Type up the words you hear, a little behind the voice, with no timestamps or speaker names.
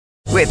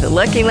With the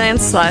Lucky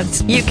Land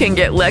Slots, you can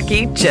get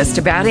lucky just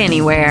about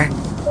anywhere.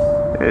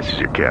 This is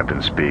your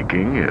captain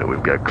speaking.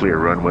 We've got clear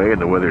runway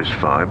and the weather's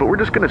fine, but we're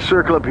just going to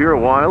circle up here a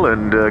while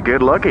and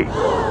get lucky.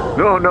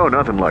 No,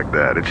 nothing like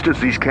that. It's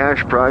just these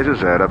cash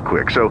prizes add up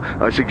quick. So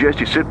I suggest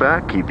you sit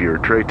back, keep your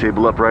tray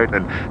table upright,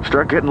 and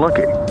start getting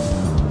lucky.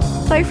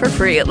 Play for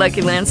free at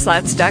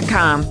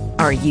LuckyLandSlots.com.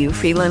 Are you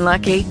feeling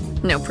lucky?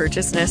 No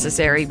purchase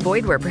necessary.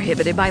 Void where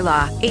prohibited by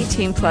law.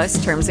 18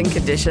 plus terms and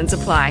conditions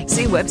apply.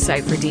 See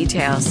website for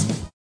details.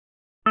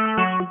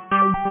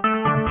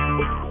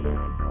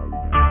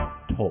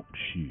 Talk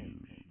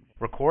Shoes.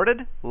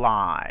 Recorded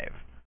live.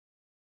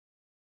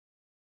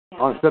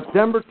 On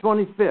September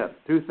 25th,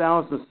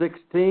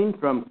 2016,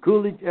 from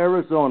Coolidge,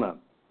 Arizona.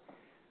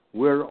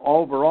 We're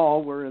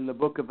in the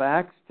book of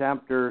Acts,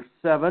 chapter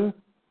 7.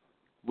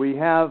 We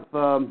have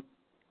some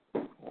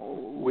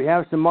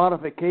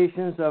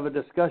modifications of a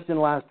discussion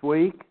last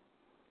week.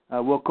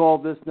 We'll call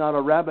this not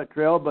a rabbit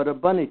trail, but a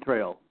bunny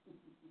trail.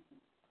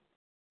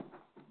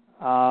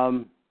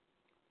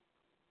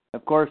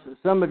 Of course,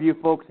 some of you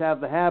folks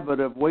have the habit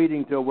of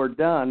waiting till we're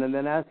done and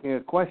then asking a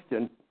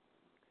question.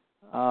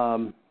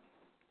 That's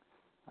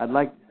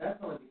only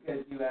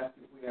because you asked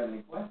if we have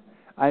any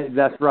questions.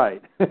 That's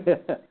right.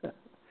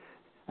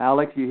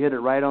 Alex, you hit it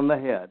right on the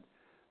head.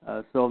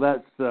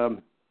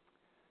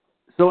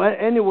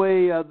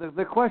 Anyway,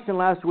 the question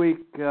last week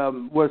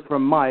was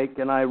from Mike,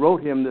 and I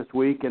wrote him this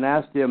week and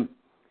asked him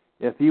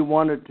if he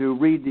wanted to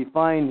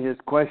redefine his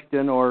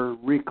question or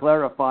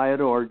reclarify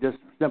it or just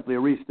simply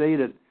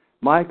restate it.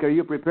 Mike, are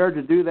you prepared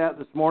to do that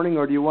this morning,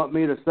 or do you want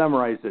me to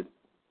summarize it?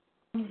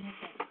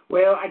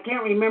 Well, I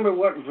can't remember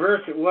what verse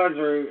it was,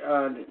 or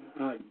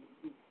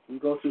you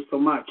go through so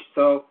much.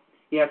 So,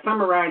 yeah,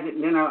 summarize it,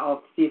 and then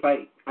I'll see if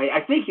I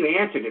think you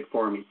answered it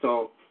for me,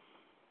 so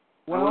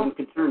I wasn't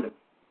concerned.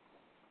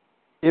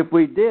 If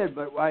we did,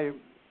 but I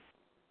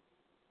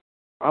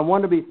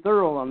want to be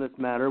thorough on this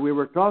matter. We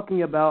were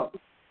talking about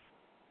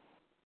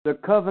the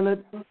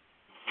covenant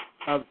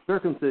of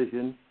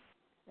circumcision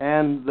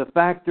and the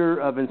factor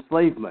of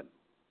enslavement.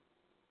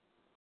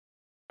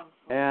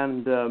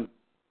 And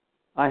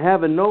I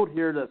have a note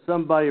here that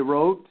somebody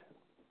wrote.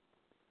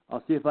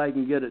 I'll see if I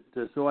can get it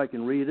so I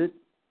can read it.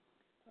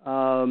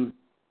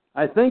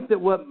 I think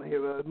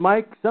that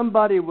Mike,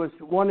 somebody was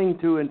wanting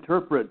to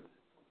interpret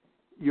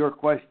your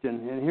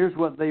question, and here's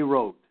what they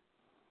wrote.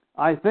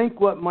 I think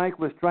what Mike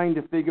was trying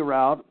to figure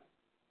out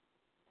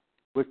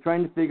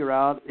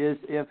is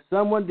if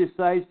someone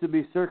decides to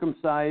be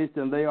circumcised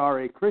and they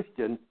are a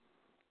Christian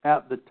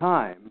at the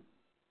time,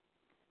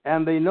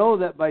 and they know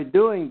that by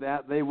doing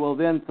that they will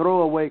then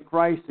throw away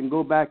Christ and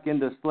go back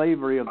into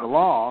slavery of the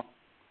law,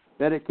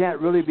 that it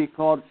can't really be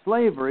called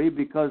slavery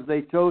because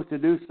they chose to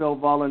do so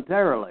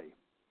voluntarily.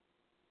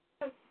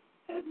 It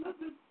had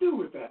nothing to do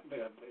with that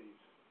nowadays.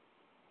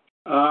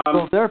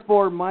 So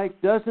therefore,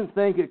 Mike doesn't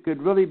think it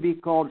could really be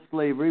called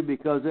slavery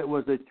because it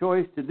was a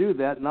choice to do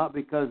that, not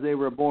because they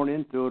were born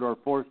into it or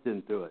forced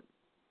into it.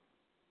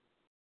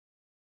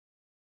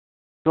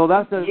 So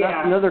that's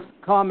another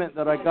comment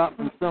that I got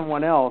from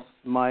someone else,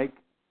 Mike.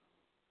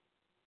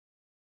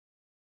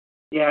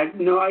 Yeah,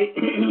 no, I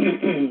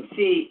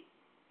see.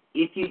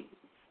 If you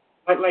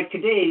like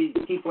today,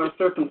 people are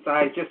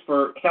circumcised just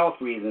for health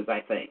reasons,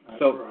 I think.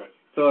 That's right.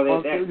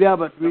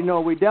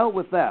 But we dealt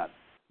with that.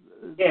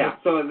 Yeah,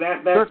 so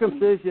that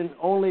circumcision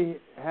only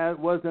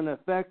was in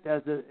effect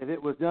if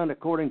it was done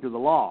according to the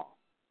law.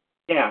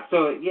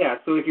 So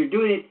if you're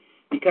doing it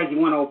because you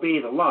want to obey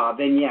the law,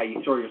 then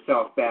you throw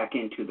yourself back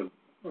into the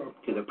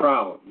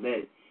problem.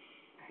 Dave,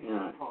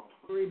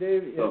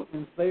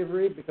 in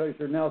slavery, because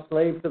you're now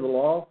slave to the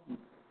law,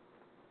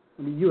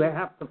 I mean, you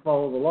have to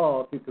follow the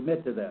law if you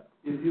commit to that.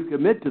 If you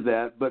commit to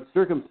that, but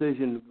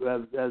circumcision,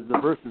 as the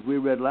verses we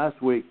read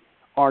last week,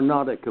 are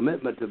not a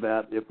commitment to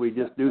that if we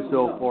just do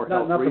so for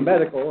health reasons. Not for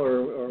medical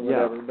or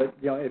whatever, but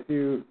if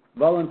you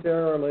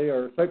voluntarily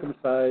are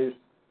circumcised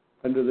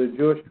under the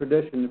Jewish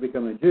tradition to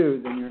become a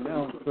Jew, then you're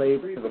now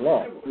enslaved to the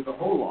law. To the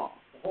whole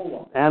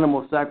law.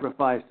 Animal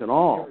sacrifice and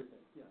all.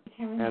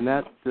 And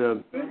that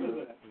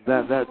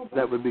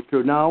would be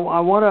true.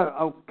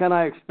 Now, can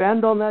I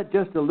expand on that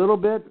just a little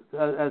bit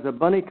as a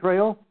bunny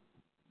trail?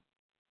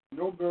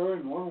 No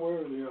bearing one way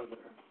or the other.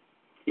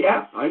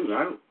 Yeah,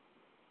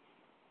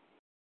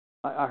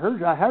 I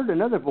heard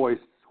another voice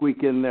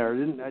squeak in there,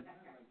 didn't I?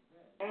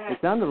 It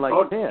sounded like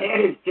Ted.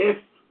 Ted is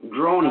just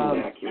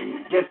droning back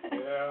here.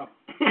 Yeah.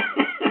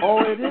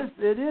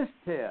 It is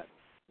Ted.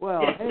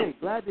 Well, hey,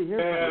 glad to hear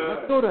from you.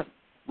 Let's go to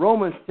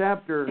Romans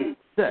chapter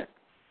 6.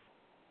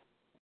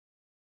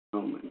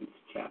 Romans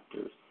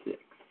chapter 6.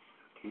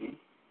 Okay.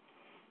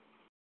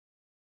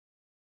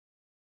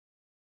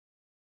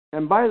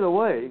 And by the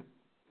way,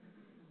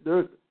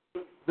 there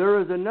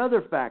is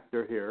another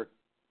factor here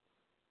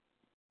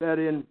that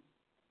in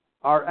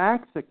our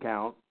Acts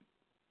account,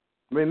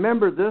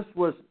 remember this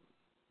was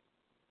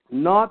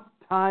not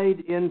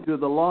tied into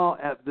the law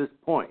at this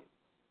point.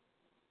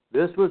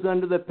 This was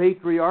under the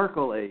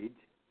patriarchal age,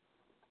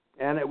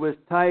 and it was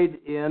tied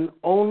in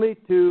only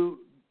to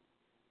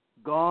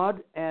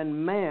God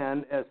and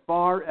man as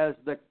far as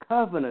the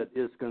covenant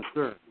is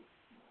concerned.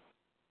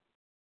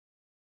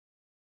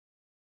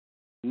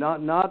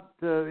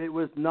 It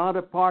was not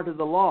a part of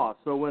the law.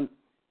 So when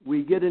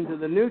we get into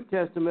the New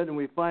Testament and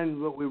we find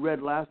what we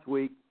read last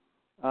week,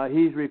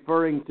 he's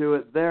referring to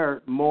it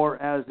there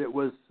more as it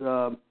was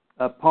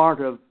a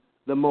part of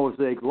the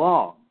Mosaic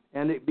law.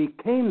 And it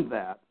became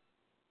that.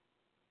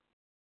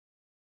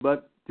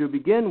 But to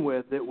begin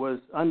with, it was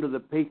under the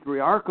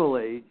patriarchal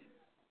age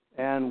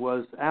and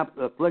was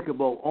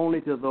applicable only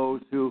to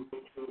those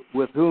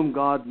with whom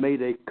God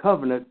made a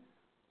covenant,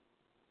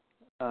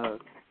 as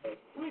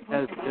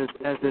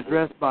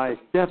addressed by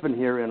Stephen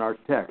here in our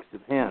text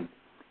at hand.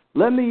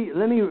 Let me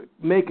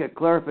make a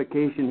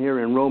clarification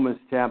here in Romans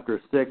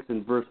chapter 6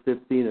 and verse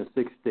 15 and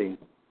 16.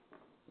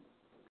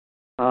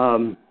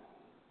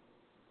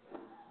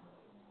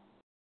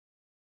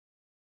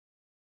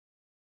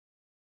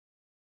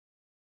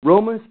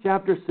 Romans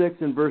chapter 6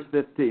 and verse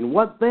 15.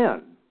 What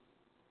then?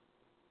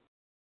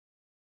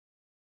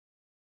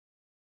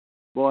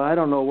 Boy, I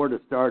don't know where to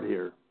start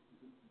here.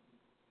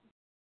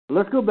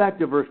 Let's go back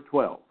to verse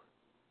 12.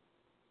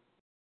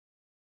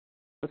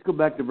 Let's go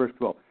back to verse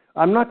 12.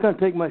 I'm not going to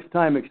take much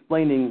time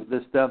explaining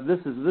this stuff. This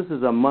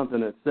is a month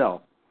in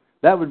itself.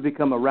 That would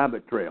become a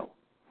rabbit trail.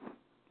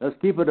 Let's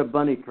keep it a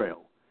bunny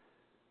trail.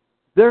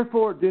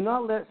 Therefore, do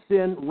not let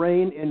sin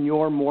reign in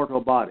your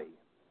mortal body,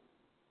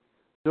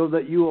 so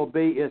that you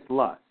obey its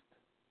lust.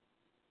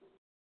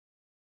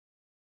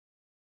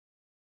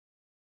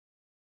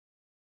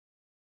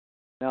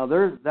 Now,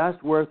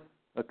 that's worth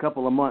a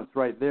couple of months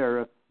right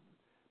there,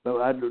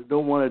 but I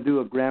don't want to do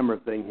a grammar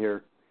thing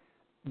here.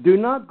 Do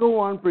not go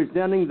on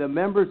presenting the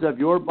members of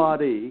your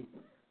body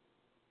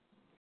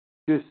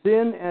to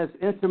sin as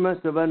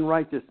instruments of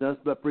unrighteousness,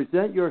 but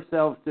present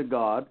yourselves to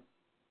God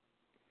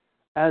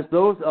as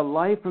those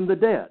alive from the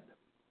dead,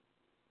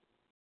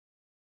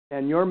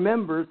 and your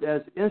members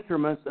as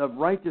instruments of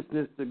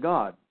righteousness to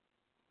God.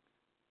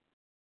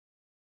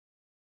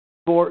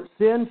 For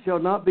sin shall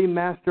not be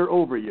master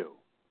over you.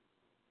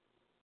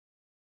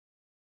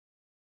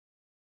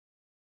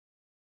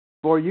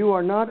 For you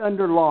are not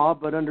under law,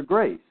 but under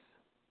grace.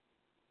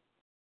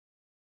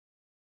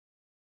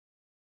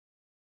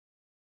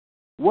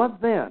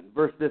 What then,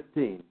 verse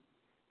 15,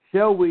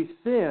 shall we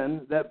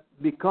sin that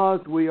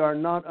because we are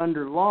not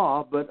under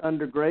law, but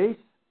under grace?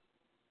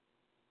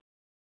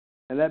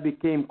 And that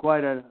became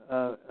quite an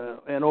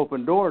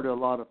open door to a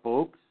lot of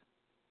folks,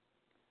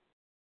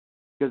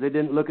 because they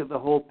didn't look at the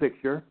whole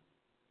picture.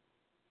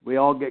 We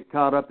all get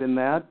caught up in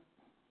that.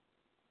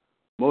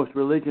 Most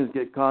religions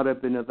get caught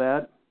up into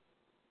that.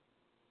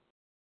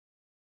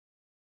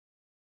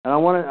 And I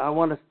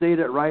want to state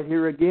it right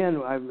here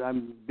again.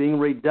 I'm being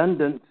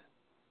redundant.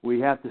 We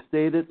have to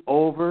state it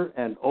over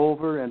and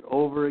over and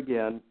over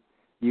again.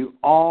 You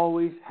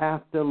always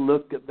have to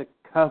look at the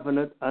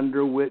covenant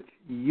under which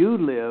you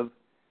live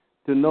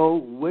to know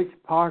which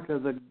part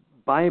of the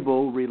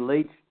Bible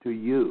relates to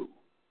you.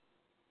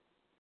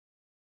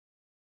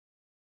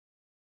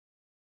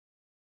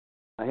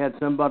 I had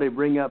somebody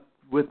bring up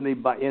with me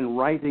in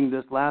writing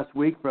this last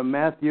week from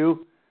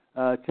Matthew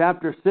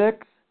chapter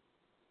 6.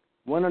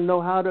 Want to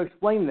know how to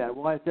explain that?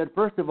 Well, I said,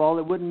 first of all,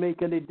 it wouldn't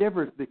make any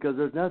difference because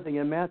there's nothing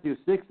in Matthew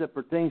 6 that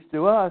pertains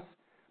to us.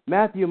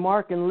 Matthew,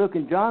 Mark, and Luke,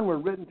 and John were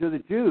written to the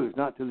Jews,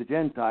 not to the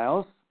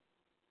Gentiles.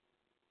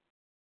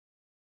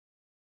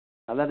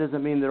 Now, that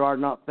doesn't mean there are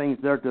not things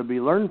there to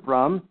be learned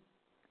from,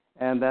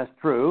 and that's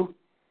true.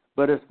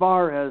 But as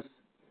far as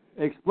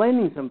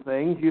explaining some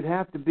things, you'd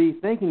have to be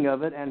thinking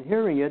of it and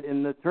hearing it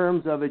in the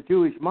terms of a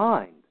Jewish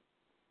mind,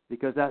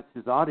 because that's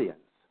his audience.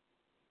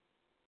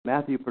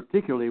 Matthew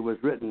particularly was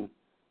written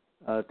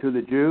to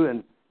the Jew,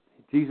 and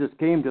Jesus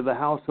came to the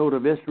household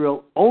of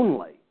Israel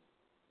only.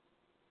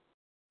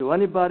 So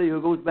anybody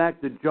who goes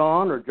back to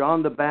John or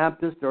John the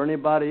Baptist or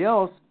anybody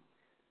else,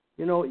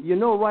 you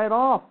know right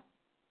off,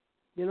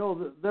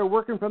 they're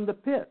working from the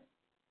pit.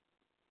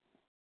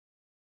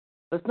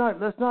 Let's not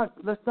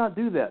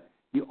do that.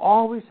 You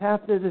always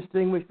have to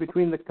distinguish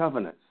between the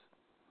covenants.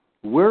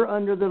 We're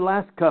under the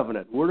last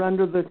covenant. We're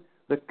under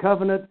the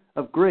covenant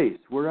of grace.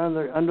 We're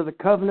under the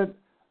covenant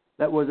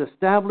that was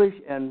established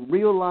and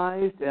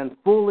realized and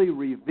fully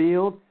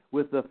revealed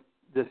with the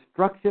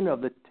destruction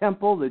of the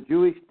temple, the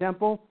Jewish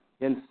temple,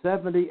 in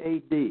 70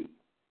 A.D.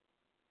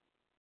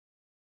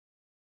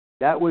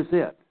 That was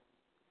it.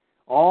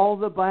 All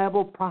the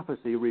Bible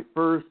prophecy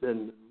refers,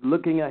 and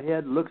looking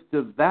ahead, looks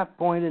to that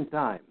point in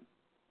time.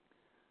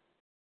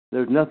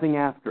 There's nothing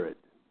after it.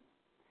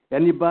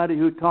 Anybody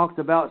who talks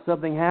about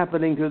something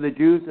happening to the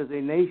Jews as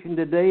a nation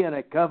today in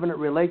a covenant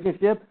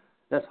relationship,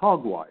 that's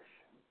hogwash.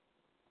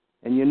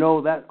 And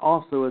that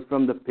also is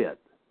from the pit.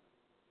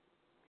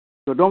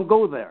 So don't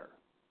go there.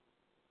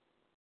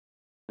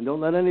 And don't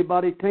let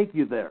anybody take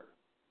you there.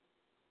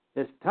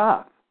 It's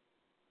tough.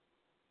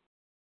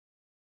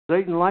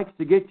 Satan likes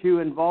to get you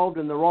involved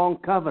in the wrong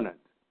covenant.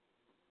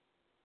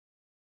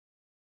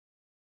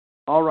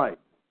 All right.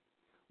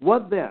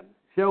 What then?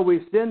 Shall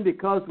we sin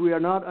because we are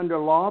not under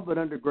law but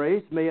under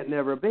grace? May it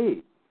never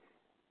be.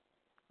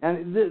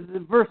 And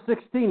the verse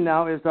 16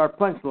 now is our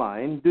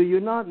punchline. Do you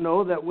not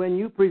know that when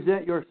you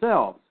present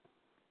yourselves,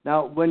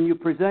 now when you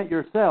present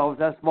yourselves,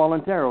 that's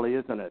voluntarily,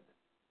 isn't it?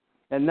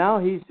 And now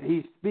he's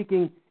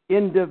speaking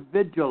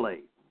individually.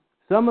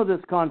 Some of this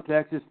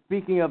context is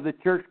speaking of the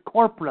church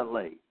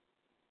corporately.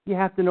 You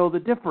have to know the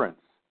difference.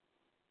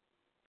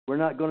 We're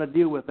not going to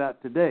deal with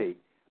that today.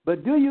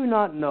 But do you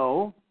not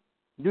know,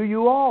 do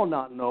you all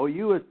not know,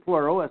 you as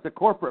plural, as a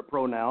corporate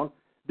pronoun,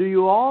 do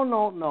you all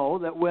not know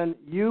that when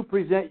you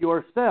present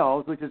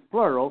yourselves, which is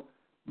plural,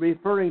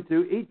 referring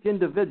to each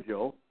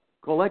individual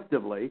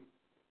collectively,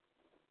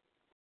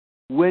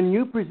 when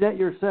you present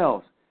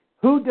yourselves,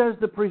 who does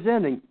the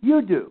presenting?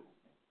 You do.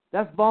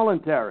 That's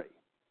voluntary.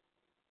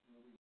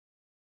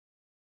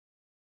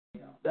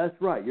 That's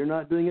right. You're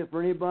not doing it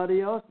for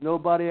anybody else.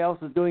 Nobody else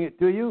is doing it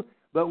to you.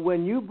 But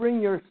when you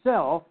bring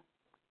yourself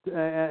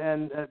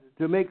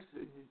to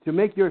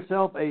make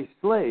yourself a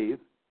slave,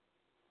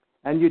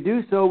 and you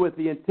do so with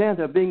the intent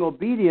of being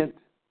obedient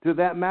to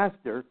that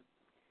master,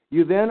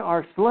 you then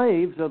are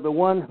slaves of the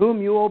one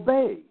whom you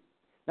obey.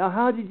 Now,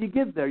 how did you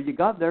get there? You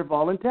got there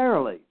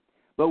voluntarily.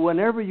 But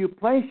whenever you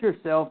place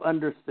yourself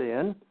under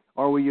sin,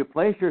 or when you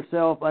place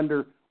yourself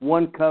under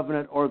one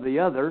covenant or the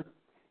other,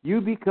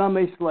 you become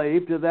a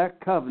slave to that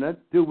covenant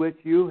to which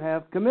you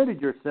have committed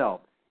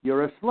yourself.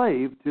 You're a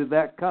slave to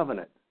that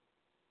covenant.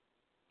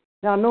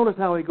 Now, notice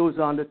how he goes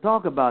on to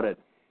talk about it.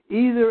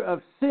 Either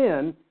of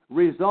sin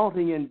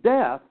resulting in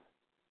death,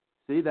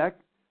 see that?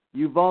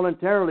 You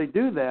voluntarily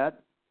do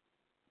that,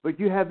 but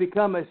you have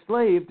become a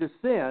slave to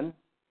sin.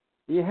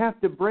 You have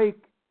to break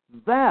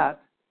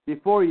that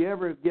before you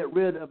ever get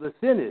rid of the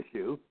sin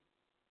issue.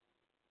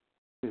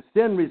 Because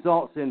sin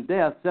results in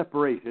death,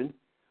 separation,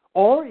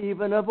 or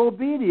even of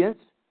obedience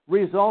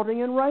resulting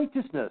in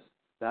righteousness.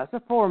 That's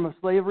a form of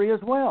slavery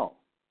as well.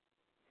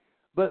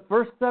 But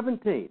verse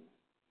 17.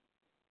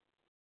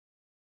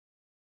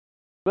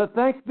 But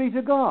thanks be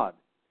to God,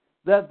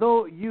 that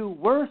though you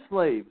were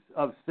slaves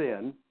of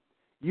sin,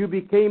 you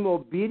became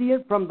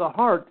obedient from the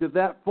heart to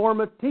that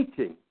form of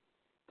teaching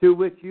to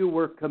which you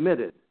were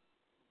committed.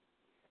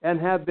 And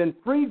have been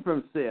freed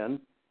from sin,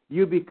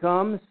 you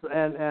become,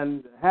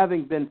 and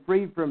having been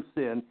freed from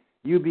sin,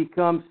 you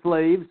become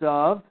slaves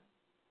of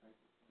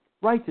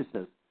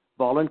righteousness,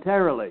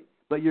 voluntarily.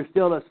 But you're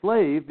still a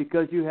slave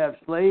because you have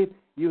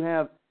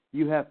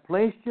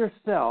placed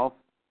yourself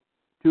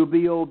to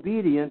be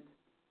obedient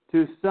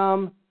to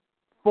some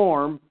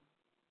form,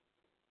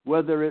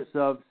 whether it's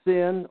of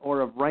sin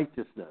or of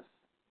righteousness.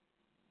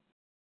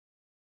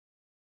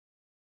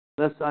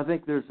 I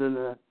think there's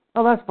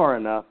that's far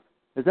enough.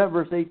 Is that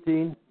verse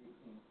 18?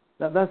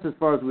 That's as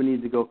far as we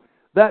need to go.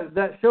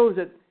 That shows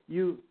that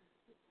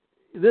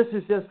this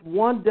is just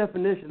one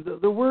definition.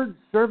 The word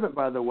servant,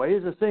 by the way,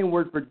 is the same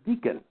word for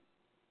deacon.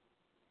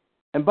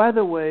 And by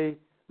the way,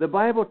 the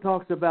Bible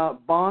talks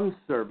about bond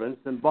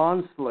servants and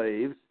bond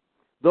slaves,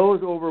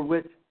 those over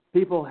which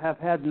people have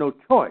had no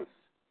choice.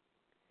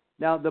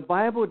 Now, the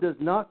Bible does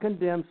not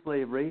condemn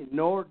slavery,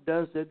 nor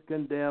does it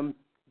condemn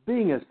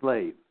being a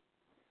slave.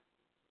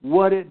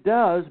 What it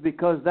does,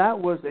 because that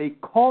was a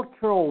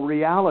cultural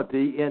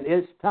reality in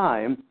its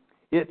time,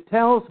 it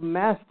tells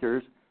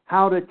masters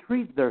how to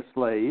treat their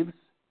slaves,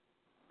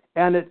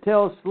 and it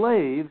tells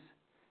slaves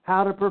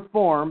how to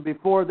perform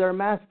before their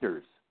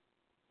masters.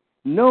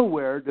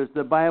 Nowhere does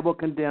the Bible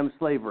condemn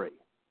slavery.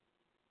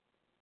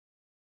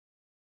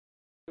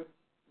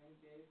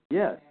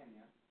 Yes.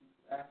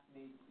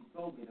 He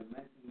told me to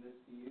mention this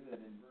to you, that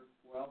in verse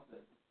 12,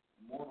 that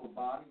mortal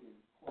body is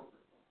corporate.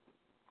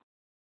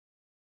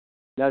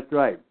 That's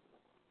right.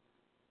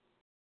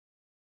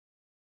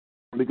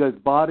 Because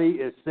body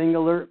is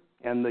singular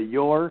and the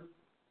your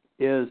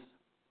is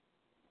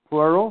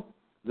plural,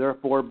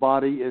 therefore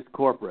body is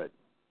corporate.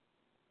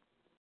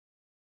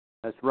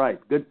 That's right.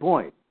 Good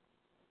point.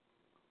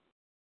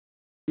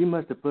 She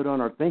must have put on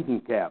her thinking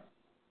cap.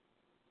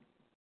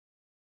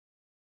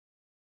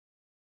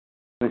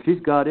 When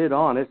she's got it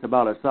on, it's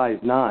about a size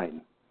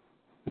 9.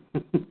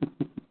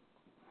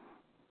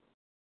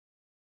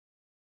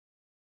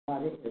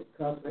 Body is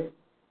corporate,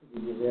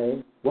 did you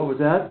say? What was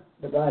that?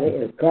 The body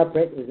is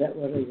corporate, is that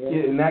what it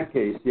is? In that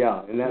case,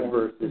 yeah, in that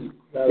verse, is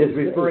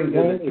referring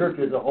to the church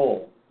as a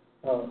whole.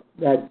 Oh,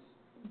 that's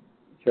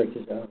church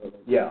as a whole.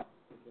 Yeah.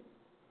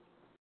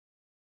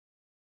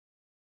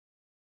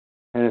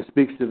 And it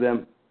speaks to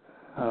them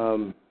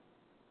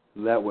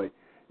that way.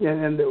 Yeah,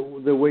 and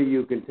the way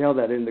you can tell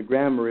that in the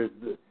grammar is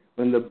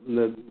when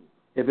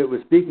if it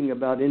was speaking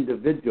about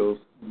individuals,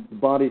 the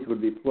bodies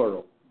would be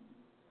plural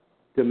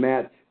to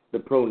match the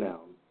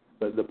pronoun.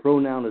 But the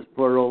pronoun is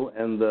plural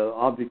and the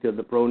object of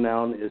the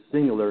pronoun is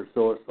singular,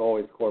 so it's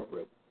always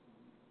corporate.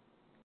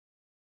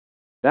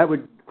 That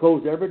would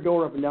close every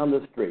door up and down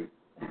this street.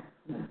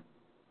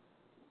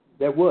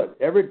 That would.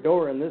 Every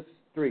door in this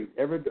street,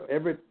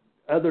 every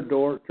other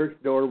door, church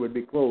door, would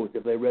be closed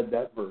if they read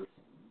that verse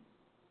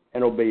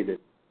and obeyed it.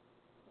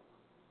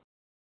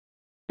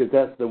 Because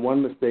that's the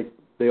one mistake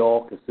they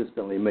all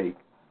consistently make.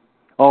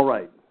 All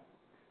right.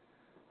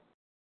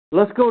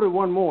 Let's go to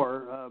one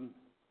more.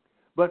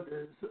 But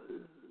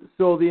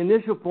So the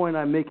initial point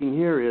I'm making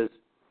here is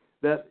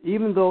that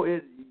even though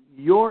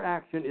your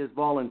action is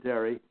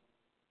voluntary,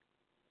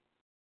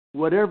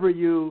 whatever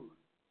you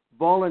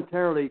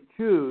voluntarily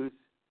choose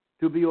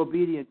to be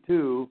obedient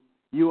to,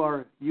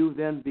 you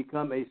then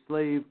become a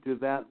slave to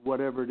that,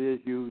 whatever it is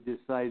you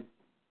decide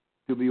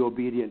to be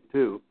obedient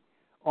to.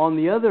 On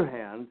the other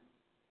hand,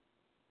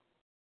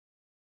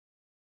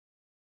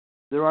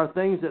 there are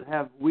things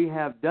that we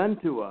have done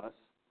to us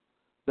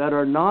that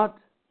are not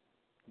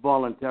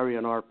voluntary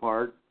on our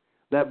part,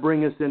 that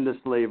bring us into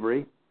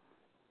slavery.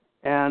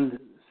 And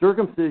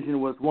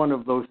circumcision was one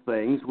of those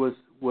things,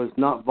 was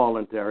not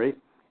voluntary.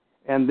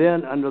 And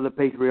then under the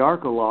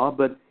patriarchal law,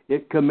 but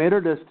it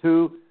committed us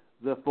to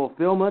the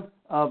fulfillment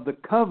of the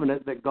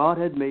covenant that God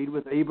had made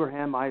with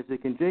Abraham,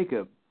 Isaac, and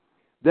Jacob.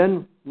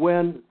 Then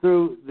when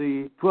through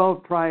the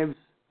 12 tribes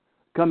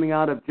coming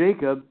out of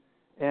Jacob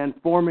and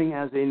forming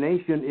as a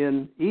nation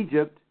in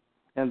Egypt,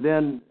 and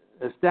then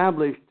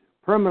established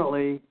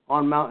permanently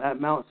at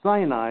Mount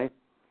Sinai,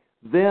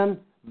 then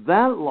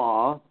that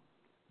law,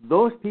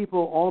 those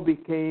people all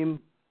became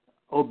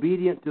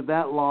obedient to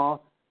that law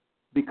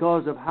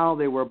because of how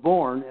they were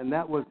born, and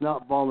that was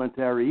not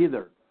voluntary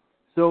either.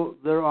 So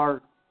there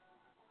are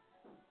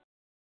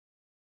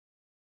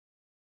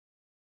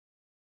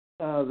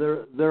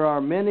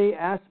many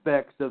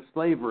aspects of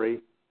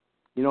slavery,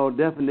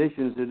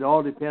 definitions. It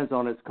all depends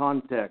on its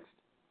context.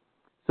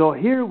 So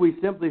here we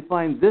simply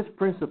find this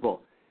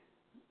principle,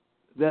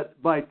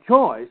 that by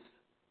choice,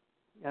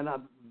 and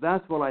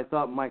that's what I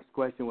thought Mike's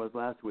question was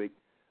last week,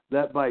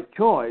 that by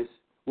choice,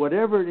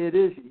 whatever it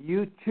is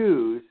you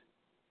choose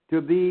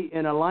to be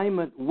in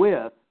alignment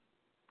with,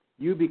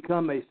 you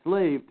become a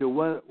slave to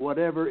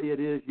whatever it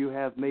is you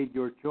have made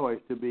your choice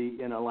to be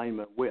in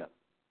alignment with.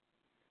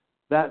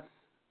 That's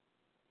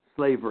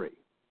slavery.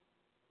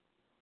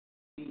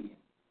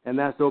 And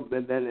that's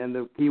and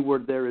the key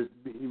word there is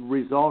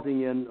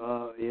resulting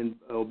in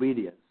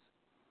obedience.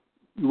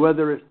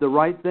 Whether it's the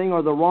right thing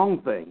or the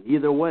wrong thing,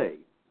 either way,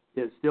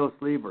 it's still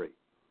slavery.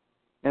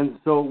 And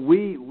so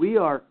we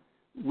are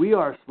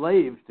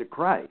slaves to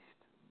Christ,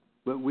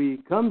 but we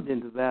come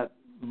into that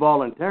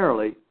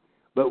voluntarily,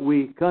 but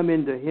we come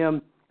into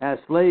Him as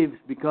slaves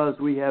because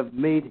we have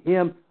made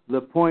Him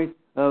the point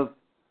of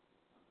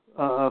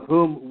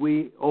whom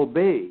we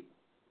obey.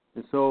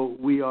 And so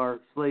we are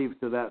slaves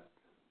to that.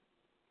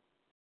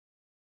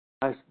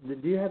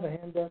 Do you have a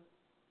hand up?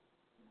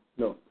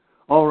 No.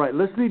 All right,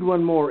 let's read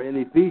one more in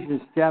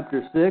Ephesians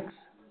chapter 6.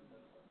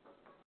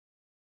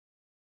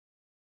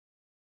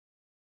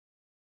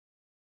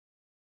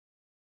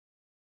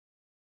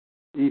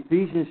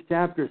 Ephesians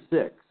chapter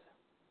 6.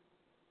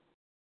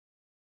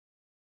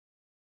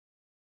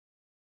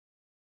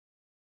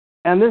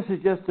 And this is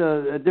just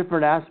a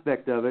different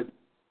aspect of it.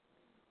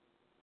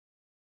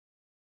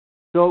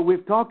 So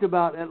we've talked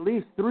about at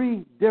least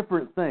three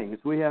different things.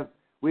 We have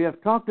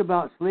talked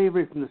about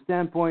slavery from the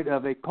standpoint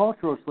of a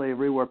cultural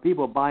slavery where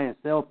people buy and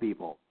sell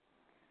people.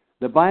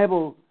 The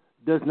Bible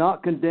does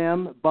not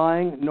condemn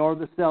buying nor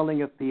the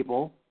selling of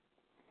people.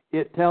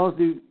 It tells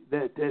you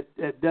that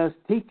it does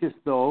teach us,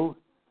 though,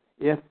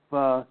 if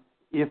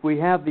we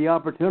have the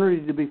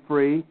opportunity to be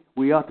free,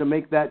 we ought to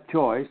make that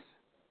choice.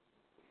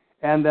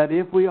 And that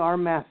if we are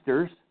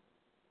masters,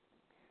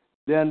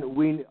 then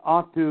we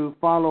ought to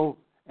follow,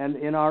 and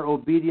in our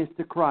obedience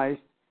to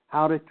Christ,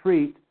 how to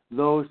treat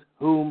those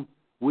whom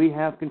we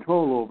have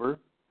control over.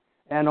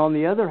 And on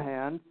the other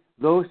hand,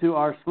 those who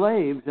are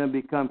slaves and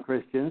become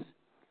Christians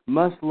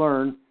must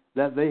learn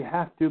that they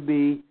have to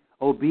be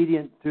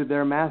obedient to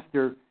their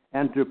master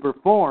and to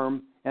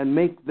perform and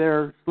make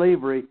their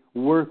slavery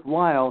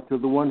worthwhile to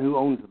the one who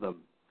owns them.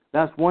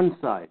 That's one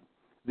side.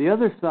 The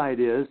other side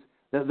is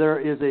that there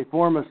is a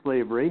form of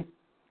slavery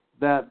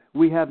that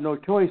we have no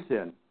choice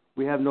in.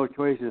 We have no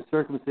choice in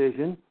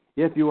circumcision.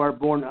 If you are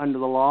born under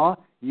the law,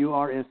 you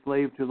are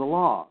enslaved to the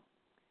law.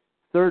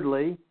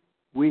 Thirdly,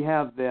 we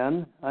have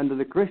then, under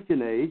the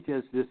Christian age,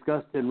 as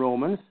discussed in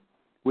Romans,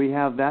 we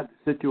have that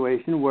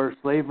situation where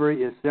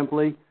slavery is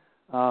simply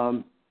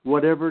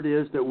whatever it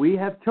is that we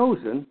have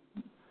chosen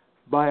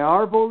by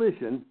our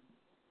volition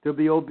to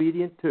be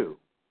obedient to.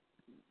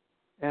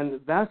 And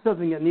that's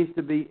something that needs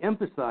to be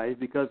emphasized,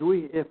 because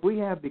if we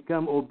have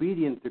become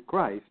obedient to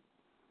Christ,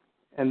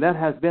 and that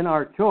has been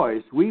our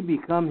choice, we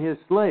become His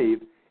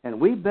slave, and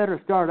we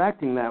better start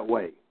acting that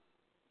way.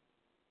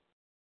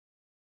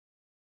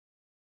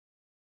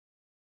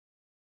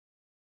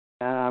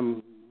 And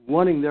I'm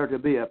wanting there to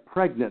be a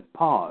pregnant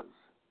pause.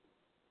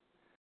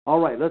 All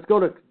right, let's go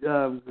to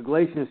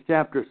Ephesians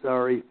chapter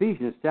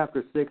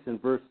 6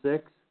 and verse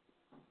 6.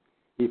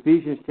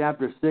 Ephesians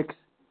chapter 6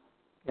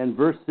 and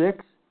verse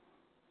 6.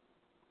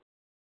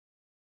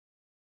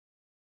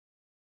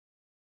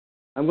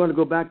 I'm going to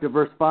go back to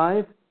verse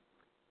 5.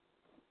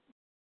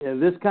 And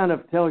this kind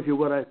of tells you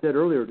what I said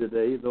earlier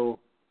today, though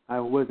I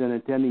wasn't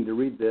intending to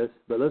read this.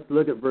 But let's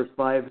look at verse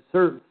 5.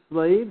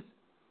 Slaves,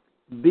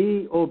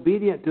 be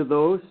obedient to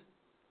those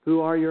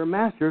who are your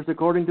masters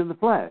according to the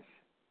flesh.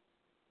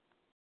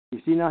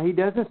 You see, now he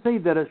doesn't say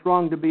that it's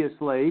wrong to be a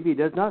slave. He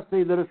does not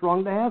say that it's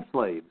wrong to have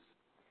slaves.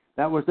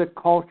 That was a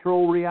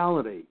cultural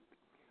reality.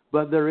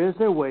 But there is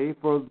a way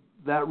for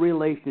that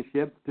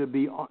relationship to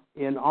be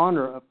in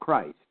honor of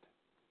Christ.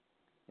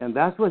 And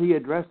that's what he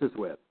addresses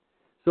with.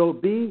 So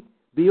be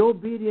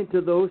obedient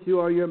to those who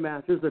are your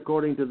masters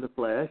according to the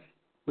flesh.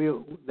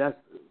 That's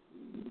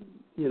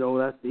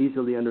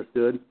easily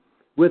understood.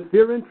 With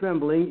fear and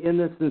trembling, in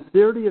the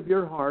sincerity of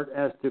your heart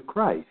as to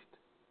Christ.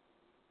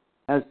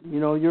 As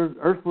your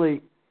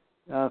earthly,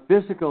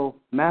 physical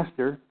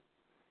master,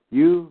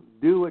 you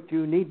do what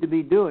you need to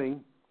be doing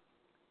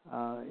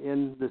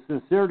in the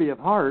sincerity of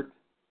heart,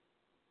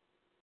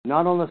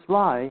 not on the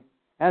sly,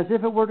 as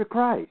if it were to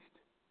Christ.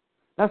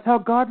 That's how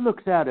God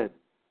looks at it.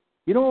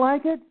 You don't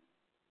like it?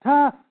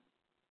 Tough.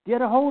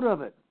 Get a hold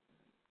of it.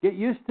 Get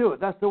used to it.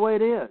 That's the way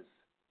it is.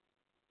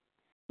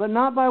 But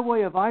not by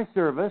way of eye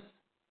service,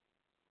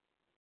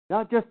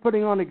 not just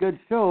putting on a good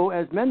show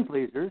as men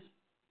pleasers,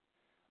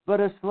 but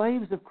as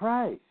slaves of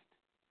Christ.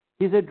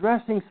 He's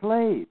addressing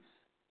slaves.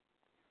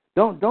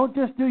 Don't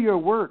just do your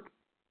work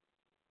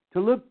to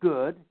look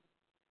good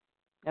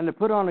and to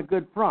put on a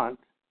good front,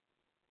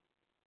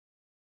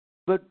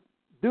 but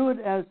do it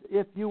as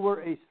if you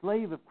were a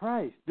slave of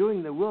Christ,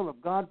 doing the will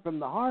of God from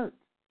the heart.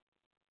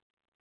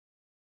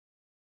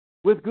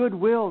 With good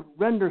will,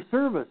 render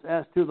service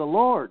as to the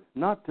Lord,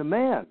 not to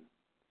man,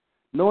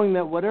 knowing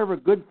that whatever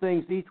good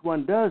things each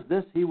one does,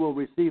 this he will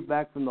receive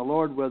back from the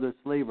Lord, whether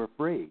slave or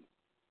free.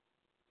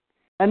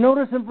 And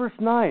notice in verse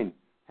 9,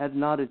 had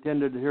not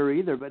intended here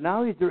either, but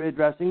now he's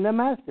addressing the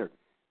master.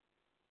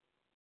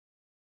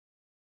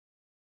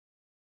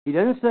 He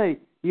doesn't say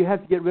you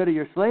have to get rid of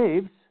your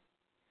slaves.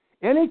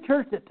 Any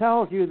church that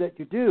tells you that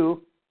you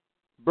do,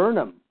 burn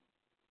them.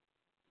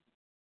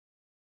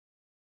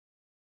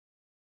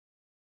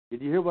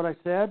 Did you hear what I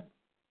said?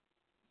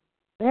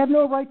 They have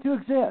no right to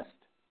exist.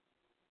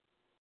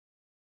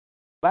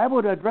 The Bible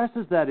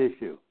addresses that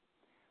issue.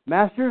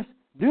 Masters,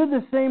 do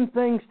the same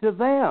things to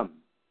them.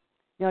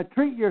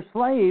 Treat your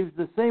slaves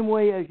the same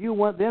way as you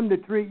want them to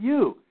treat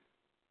you.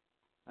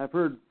 I've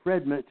heard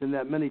Fred mention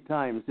that many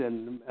times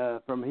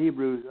from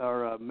Hebrews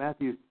or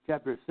Matthew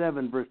chapter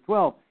 7, verse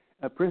 12,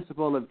 a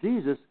principle of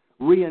Jesus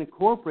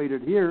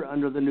reincorporated here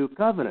under the new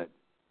covenant.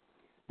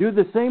 Do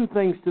the same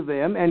things to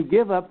them and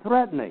give up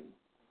threatening,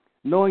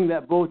 knowing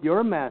that both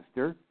your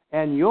master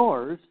and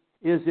yours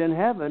is in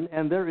heaven,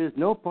 and there is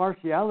no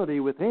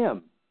partiality with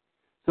him.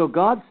 So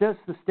God sets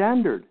the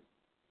standard.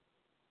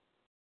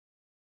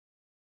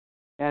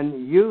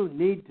 And you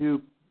need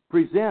to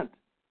present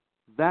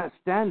that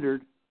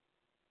standard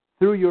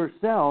through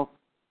yourself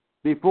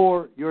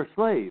before your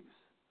slaves,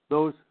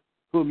 those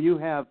whom you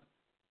have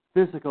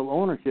physical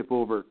ownership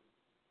over.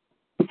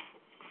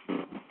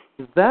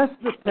 That's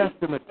the test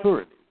of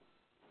maturity.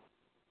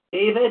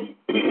 David?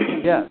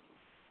 Yes.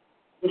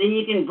 Then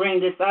you can bring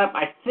this up,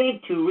 I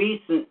think, to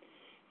recent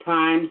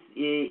times,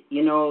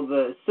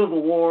 the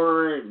Civil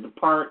War, the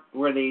part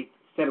where they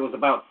said it was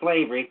about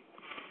slavery.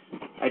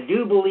 I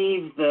do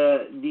believe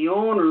the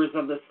owners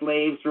of the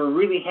slaves were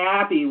really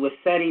happy with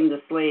setting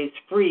the slaves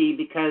free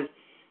because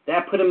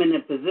that put them in a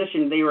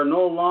position they were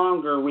no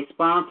longer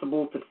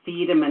responsible to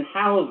feed them and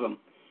house them.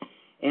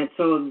 And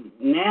so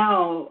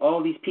now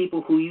all these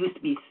people who used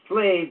to be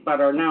slaves but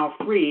are now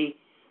free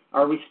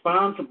are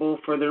responsible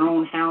for their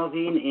own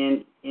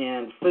housing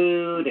and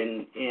food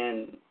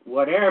and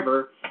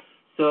whatever.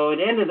 So it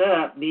ended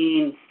up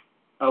being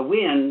a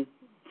win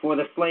for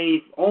the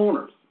slave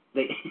owners.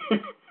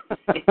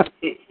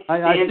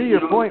 I see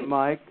your point,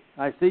 Mike.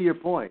 I see your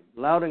point,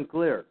 loud and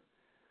clear.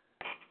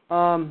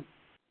 I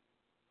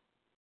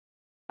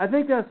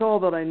think that's all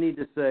that I need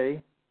to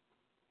say.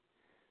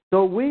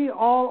 So we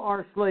all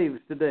are slaves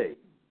today.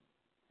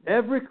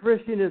 Every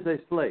Christian is a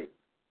slave.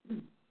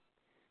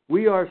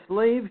 We are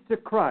slaves to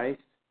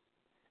Christ,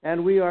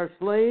 and we are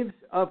slaves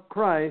of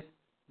Christ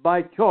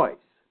by choice.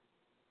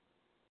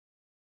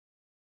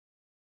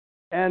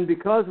 And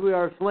because we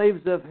are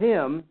slaves of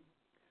Him,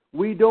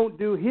 we don't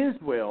do His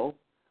will,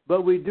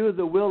 but we do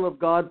the will of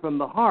God from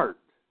the heart.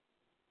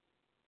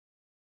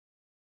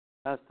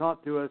 That's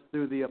taught to us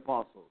through the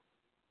apostles.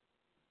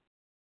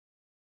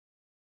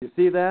 You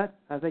see that?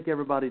 I think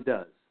everybody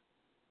does.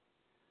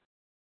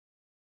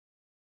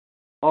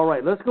 All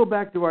right, let's go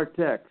back to our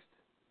text.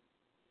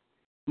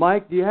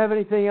 Mike, do you have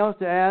anything else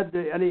to add?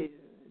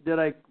 Did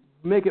I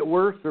make it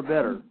worse or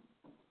better?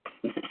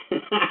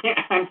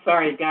 I'm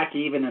sorry I got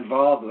you even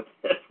involved with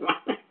this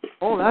one.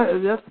 Oh,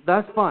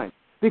 that's fine.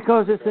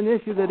 Because it's an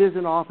issue that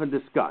isn't often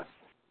discussed.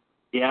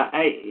 Yeah,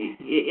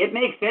 it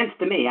makes sense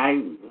to me.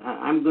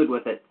 I'm good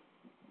with it.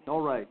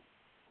 All right.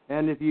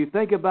 And if you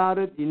think about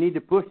it, you need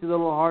to push it a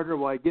little harder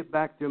while you get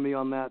back to me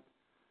on that.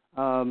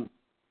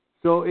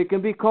 So it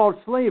can be called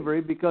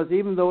slavery because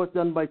even though it's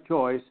done by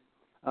choice,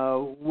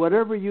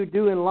 whatever you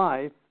do in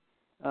life,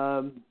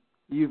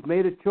 you've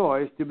made a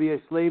choice to be a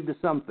slave to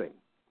something.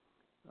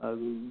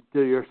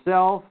 To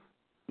yourself,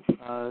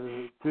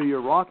 to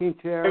your rocking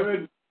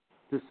chair,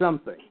 to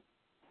something.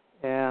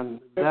 And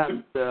that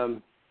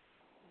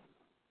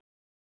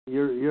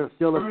you're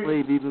still a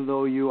slave even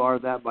though you are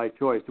that by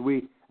choice.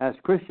 We, as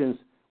Christians,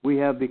 we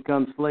have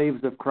become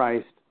slaves of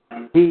Christ,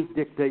 He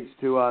dictates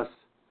to us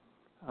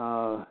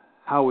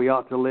how we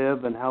ought to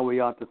live and how we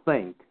ought to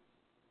think.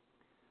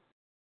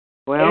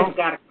 Well, Ted's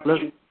got a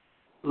question.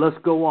 let's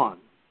go on.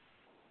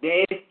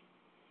 Dave?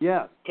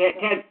 Yes.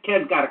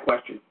 Ted's got a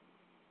question.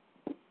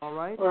 All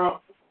right.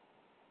 Well,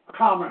 a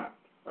comment.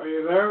 Are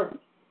you there?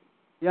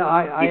 Yeah,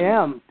 I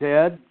am,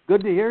 Ted.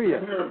 Good to hear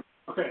you.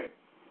 Okay.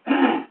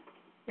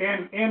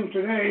 In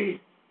today's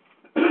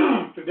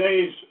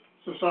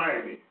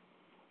society,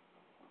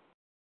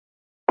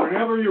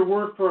 whenever you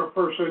work for a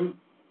person,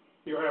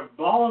 you have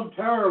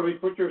voluntarily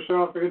put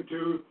yourself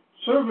into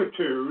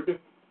servitude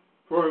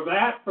for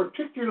that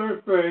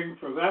particular thing,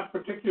 for that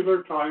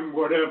particular time,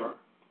 whatever.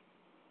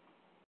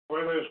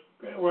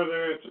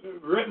 Whether it's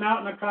written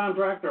out in a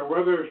contract or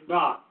whether it's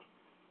not.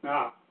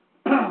 Now,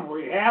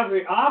 we have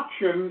the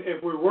option,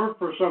 if we work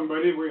for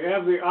somebody, we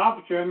have the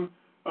option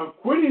of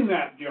quitting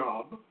that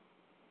job.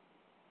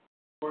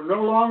 We're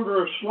no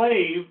longer a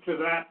slave to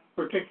that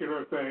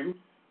particular thing,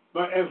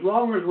 but as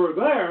long as we're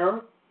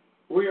there,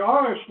 we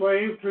are a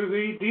slave to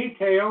the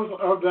details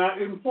of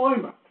that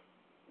employment.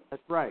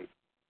 That's right.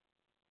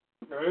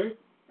 Okay?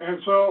 And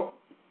so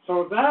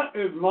that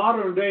is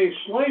modern day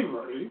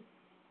slavery,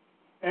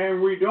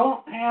 and we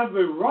don't have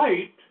the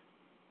right,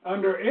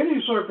 under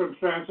any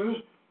circumstances,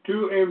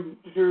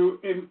 to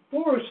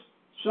enforce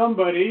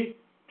somebody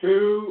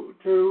to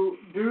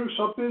do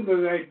something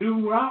that they do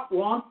not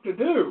want to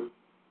do.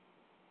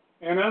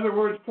 In other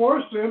words,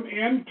 force them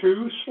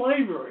into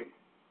slavery,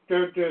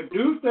 to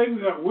do things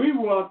that we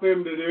want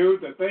them to do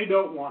that they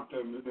don't want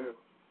them to do.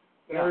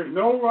 There is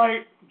no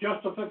right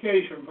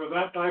justification for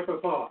that type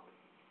of thought.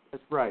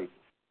 That's right.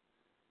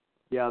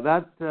 Yeah,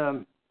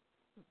 that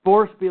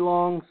force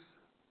belongs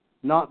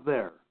not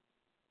there.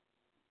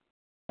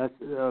 That's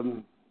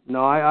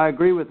no, I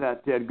agree with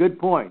that, Ted. Good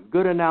point.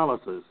 Good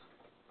analysis.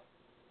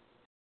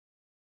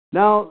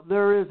 Now,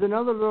 there is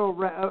another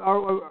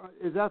little...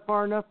 is that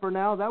far enough for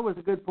now? That was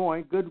a good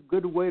point.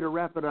 Good way to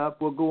wrap it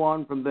up. We'll go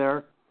on from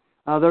there.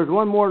 There's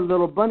one more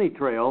little bunny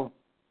trail.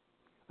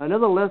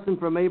 Another lesson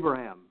from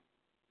Abraham.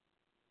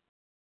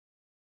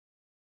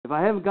 If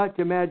I haven't got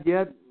you mad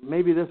yet,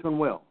 maybe this one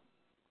will.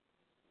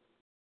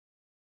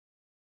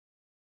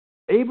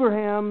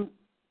 Abraham,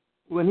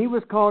 when he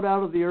was called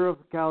out of the Ur of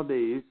the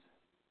Chaldees,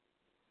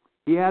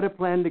 he had a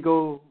plan to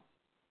go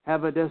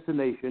have a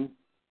destination.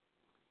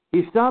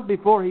 He stopped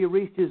before he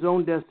reached his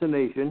own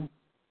destination.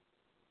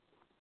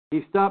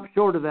 He stopped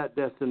short of that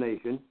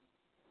destination.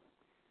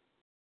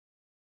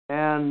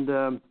 And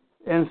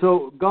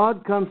so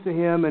God comes to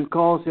him and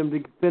calls him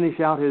to finish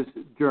out his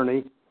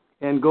journey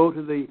and go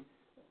to the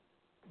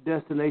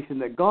destination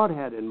that God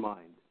had in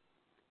mind.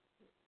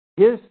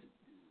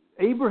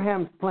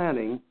 Abraham's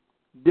planning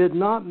did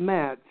not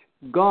match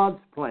God's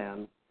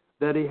plan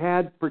that he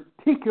had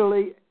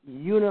particularly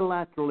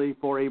unilaterally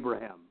for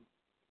Abraham.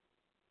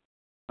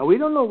 Now, we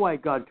don't know why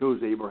God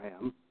chose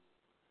Abraham.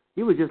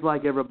 He was just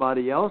like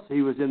everybody else.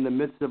 He was in the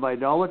midst of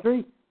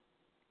idolatry,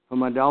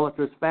 from an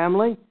idolatrous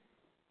family,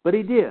 but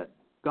he did.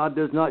 God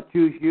does not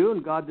choose you,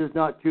 and God does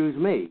not choose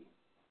me.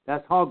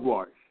 That's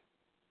hogwash,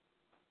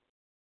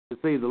 to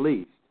say the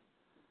least.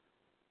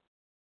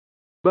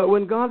 But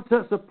when God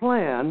sets a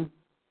plan,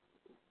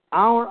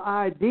 our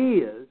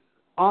ideas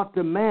ought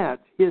to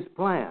match his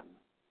plan.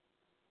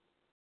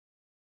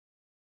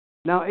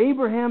 Now,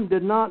 Abraham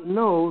did not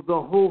know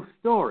the whole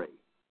story,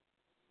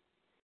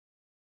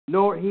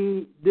 nor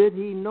did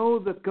he know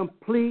the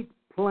complete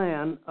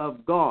plan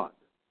of God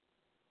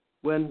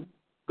when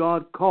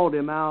God called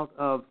him out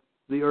of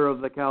the Ur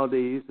of the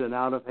Chaldees and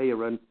out of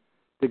Haran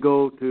to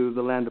go to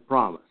the land of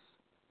promise.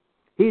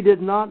 He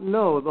did not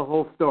know the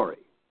whole story.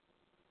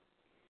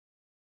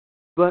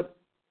 But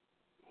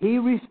he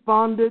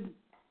responded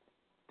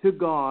to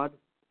God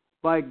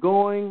by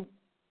going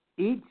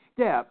each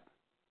step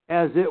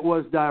as it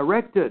was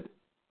directed.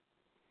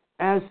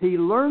 As he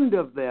learned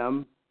of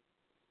them,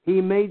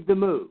 he made the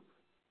move.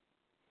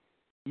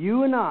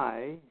 You and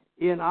I,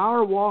 in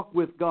our walk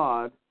with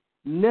God,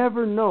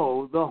 never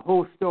know the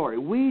whole story.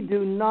 We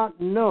do not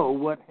know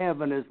what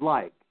heaven is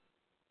like.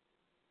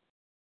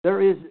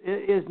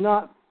 It is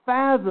not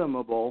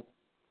fathomable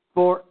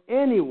for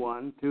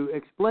anyone to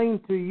explain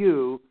to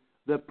you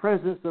the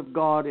presence of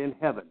God in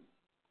heaven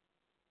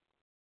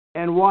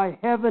and why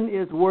heaven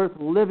is worth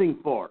living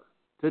for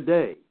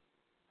today.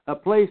 A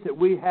place that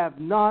we have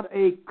not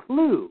a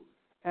clue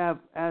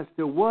as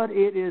to what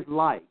it is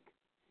like.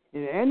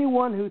 And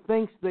anyone who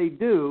thinks they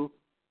do,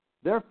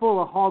 they're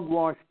full of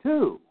hogwash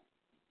too.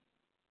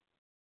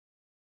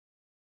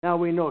 Now,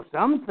 we know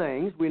some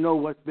things. We know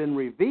what's been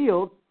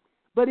revealed.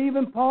 But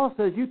even Paul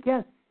says you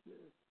can't.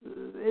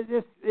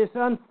 It's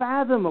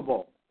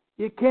unfathomable.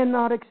 You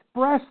cannot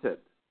express it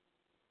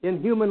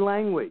in human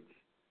language.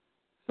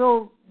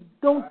 So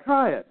don't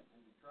try it.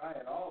 Try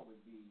it all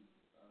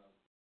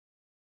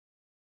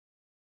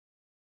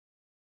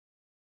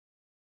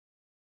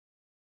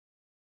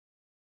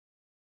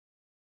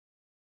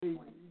would be...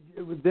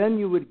 Then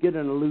you would get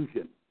an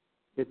illusion.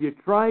 If you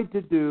tried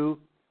to do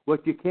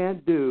what you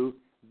can't do,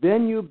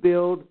 then you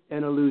build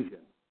an illusion.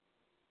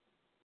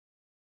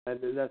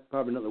 That's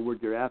probably not the word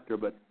you're after,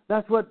 but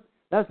that's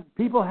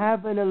people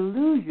have an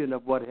illusion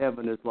of what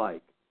heaven is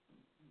like.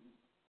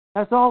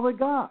 That's all they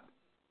got.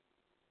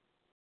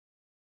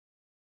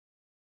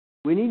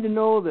 We need to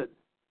know that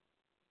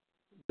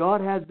God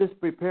had this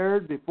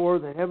prepared before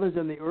the heavens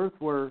and the earth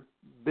were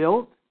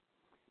built,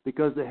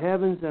 because the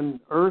heavens and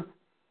earth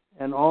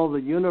and all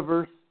the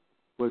universe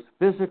was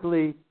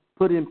physically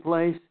put in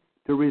place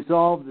to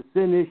resolve the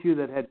sin issue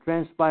that had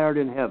transpired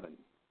in heaven.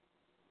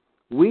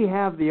 We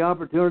have the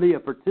opportunity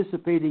of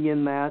participating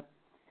in that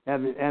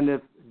and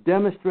of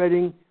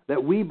demonstrating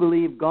that we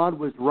believe God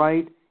was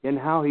right in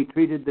how He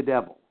treated the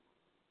devil.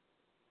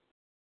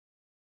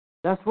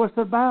 That's what it's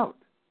about.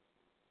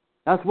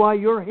 That's why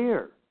you're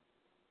here.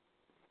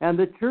 And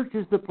the church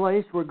is the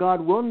place where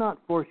God will not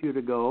force you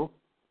to go.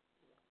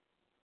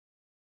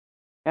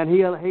 And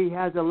He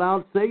has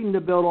allowed Satan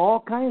to build all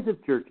kinds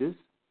of churches,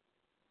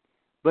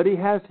 but He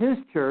has His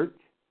church,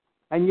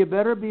 and you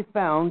better be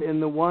found in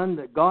the one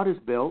that God has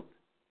built,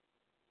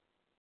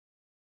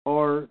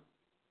 or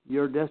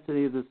your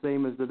destiny is the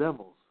same as the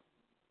devil's.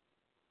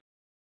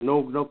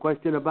 No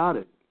question about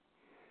it.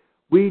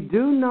 We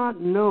do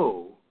not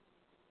know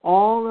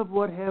all of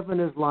what heaven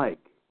is like.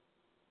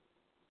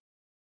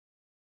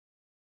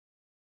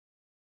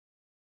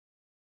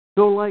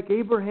 So like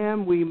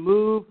Abraham, we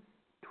move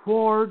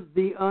toward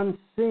the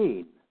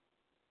unseen.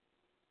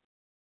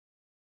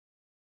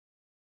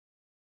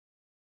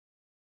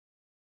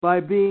 By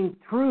being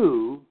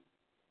true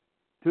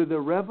to the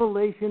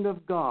revelation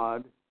of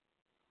God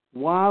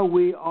while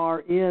we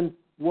are in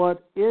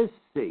what is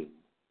seen.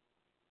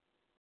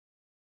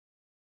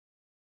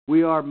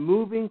 We are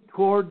moving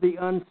toward the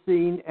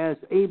unseen as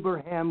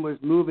Abraham was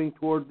moving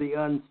toward the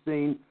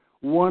unseen,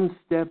 one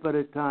step at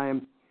a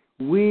time.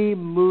 We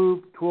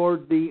move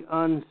toward the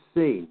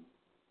unseen.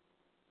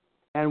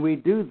 And we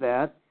do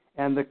that,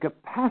 and the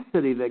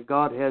capacity that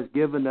God has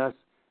given us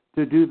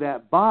to do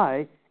that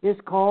by is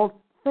called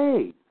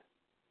faith.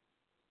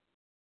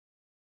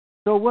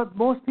 So what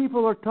most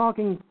people are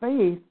talking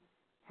faith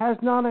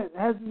hasn't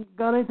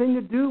got anything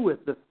to do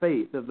with the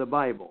faith of the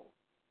Bible.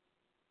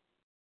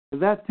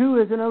 That too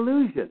is an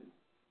illusion.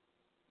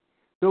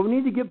 So we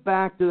need to get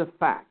back to the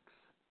facts.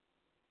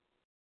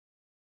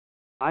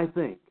 I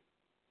think,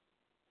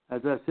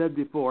 as I said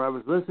before, I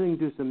was listening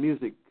to some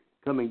music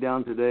coming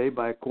down today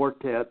by a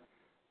quartet.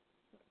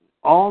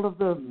 All of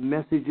the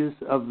messages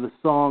of the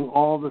song,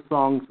 all the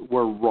songs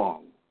were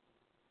wrong.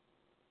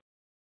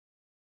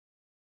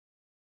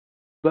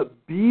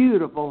 But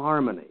beautiful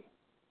harmony.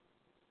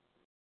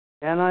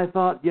 And I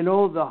thought,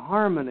 the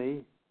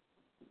harmony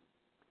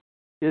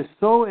is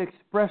so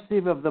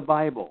expressive of the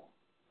Bible.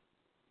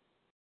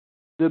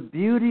 The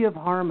beauty of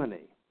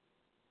harmony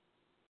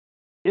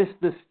is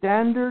the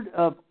standard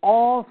of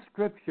all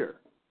Scripture.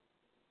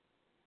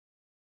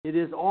 It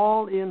is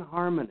all in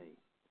harmony,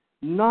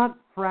 not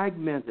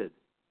fragmented.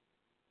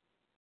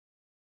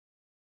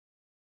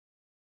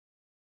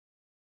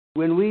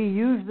 When we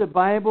use the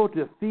Bible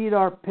to feed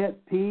our pet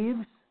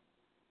peeves,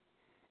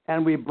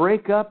 and we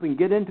break up and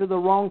get into the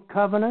wrong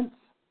covenants,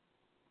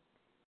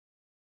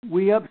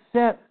 we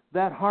upset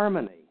that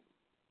harmony.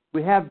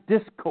 We have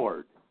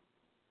discord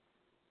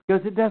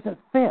because it doesn't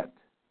fit.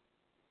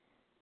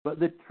 But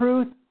the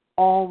truth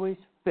always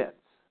fits.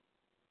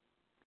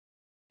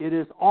 It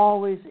is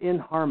always in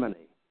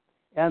harmony.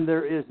 And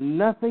there is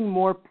nothing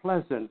more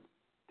pleasant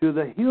to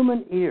the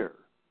human ear,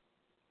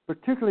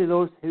 particularly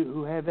those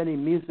who have any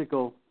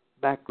musical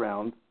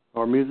background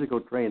or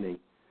musical training,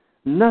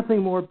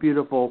 nothing more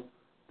beautiful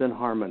than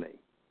harmony.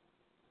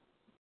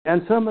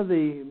 And some of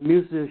the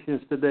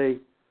musicians today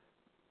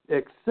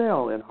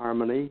excel in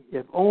harmony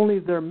if only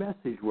their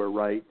message were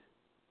right,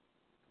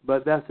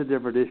 but that's a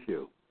different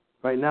issue.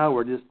 Right now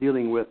we're just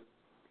dealing with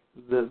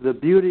the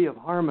beauty of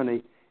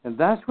harmony, and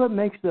that's what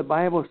makes the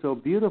Bible so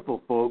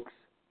beautiful, folks.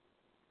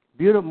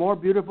 More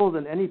beautiful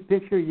than any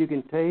picture you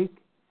can take,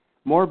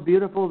 more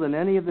beautiful than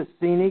any of the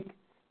scenic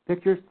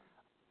pictures.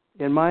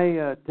 In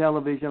my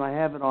television, I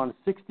have it on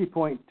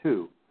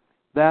 60.2.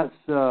 That's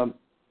a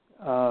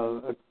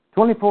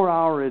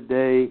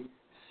 24-hour-a-day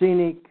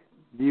scenic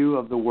view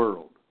of the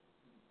world.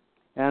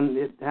 And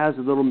it has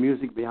a little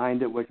music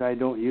behind it, which I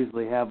don't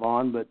usually have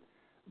on,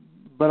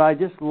 but I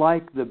just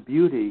like the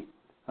beauty,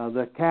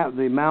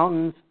 the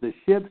mountains, the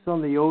ships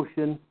on the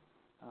ocean,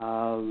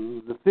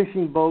 the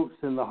fishing boats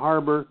in the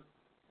harbor,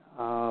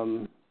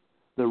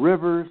 the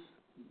rivers,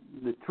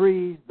 the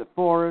trees, the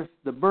forests,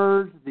 the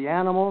birds, the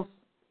animals.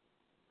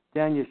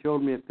 Tanya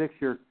showed me a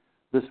picture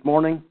this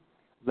morning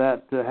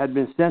that had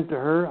been sent to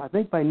her, I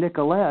think by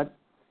Nicolette,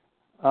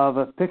 of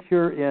a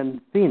picture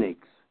in Phoenix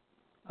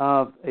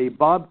of a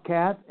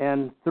bobcat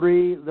and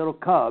 3 little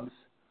cubs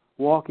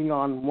walking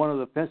on one of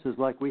the fences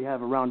like we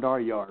have around our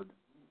yard.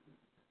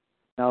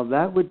 Now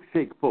that would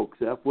shake folks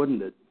up,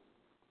 wouldn't it?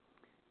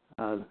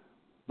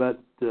 But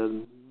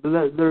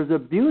there's a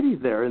beauty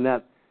there in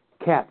that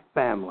cat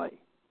family.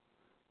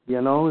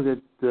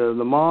 That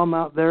the mom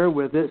out there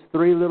with its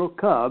 3 little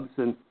cubs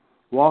and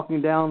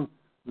walking down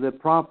the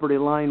property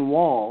line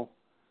wall,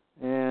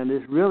 and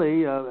it's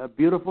really a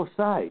beautiful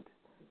sight.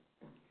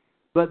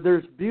 But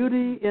there's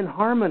beauty in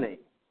harmony.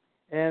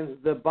 And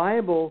the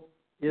Bible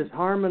is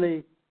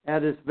harmony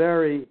at its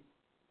very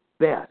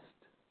best.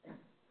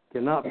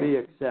 Cannot be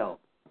excelled.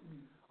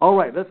 All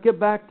right, let's get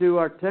back to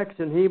our text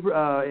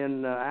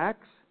in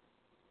Acts.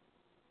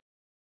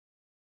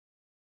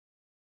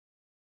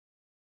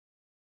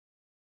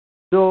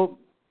 So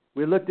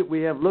we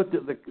have looked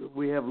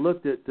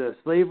at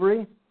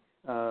slavery.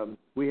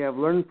 We have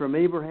learned from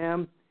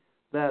Abraham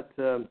that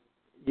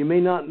you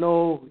may not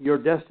know your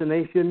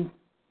destination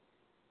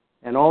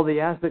and all the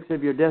aspects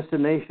of your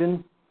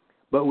destination,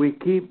 but we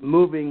keep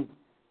moving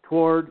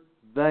toward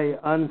the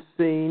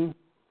unseen,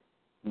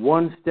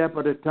 one step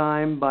at a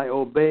time, by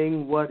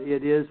obeying what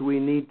it is we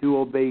need to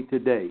obey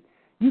today.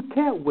 You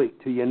can't wait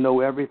till you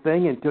know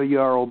everything until you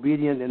are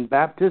obedient in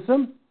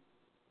baptism.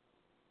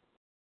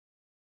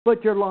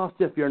 But you're lost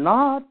if you're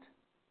not.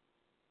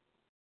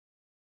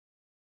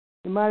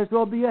 You might as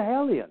well be a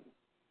hellion.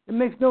 It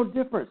makes no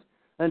difference.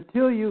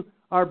 Until you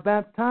are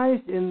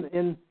baptized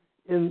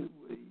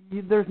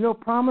there's no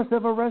promise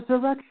of a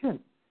resurrection.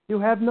 You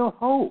have no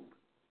hope.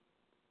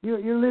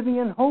 You're living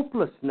in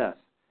hopelessness.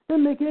 It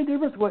doesn't make any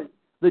difference what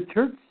the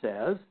church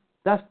says.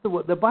 That's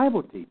what the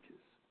Bible teaches.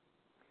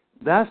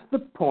 That's the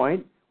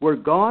point where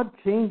God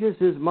changes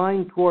His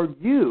mind toward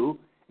you,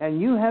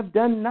 and you have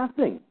done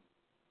nothing.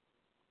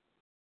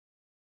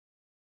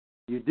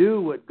 You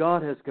do what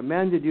God has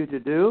commanded you to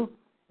do,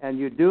 and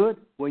you do it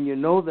when you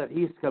know that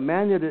He's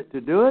commanded it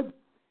to do it,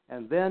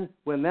 and then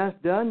when that's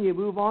done, you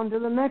move on to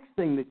the next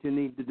thing that you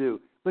need to do.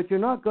 But you're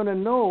not going to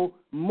know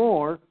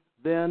more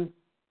than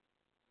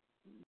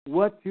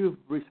what you've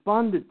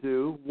responded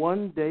to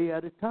one day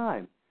at a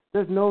time.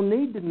 There's no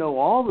need to know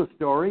all the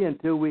story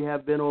until we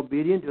have been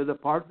obedient to the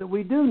part that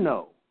we do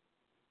know.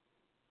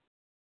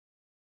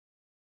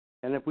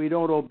 And if we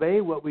don't obey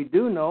what we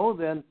do know,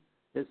 then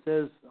it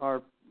says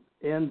our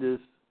end is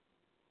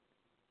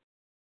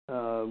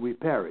we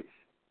perish.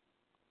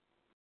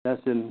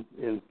 That's in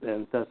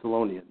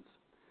Thessalonians.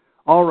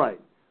 All right,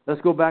 let's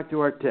go back to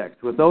our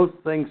text. With those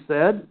things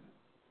said,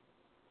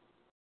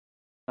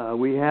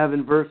 we have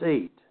in verse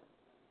 8,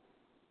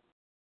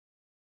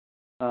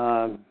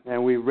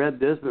 and we read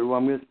this, but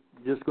I'm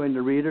just going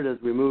to read it as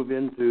we move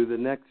into the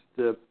next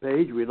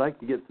page. We'd like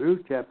to get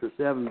through chapter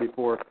 7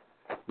 before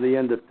the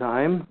end of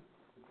time.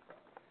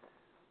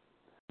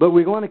 But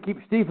we want to keep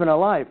Stephen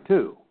alive,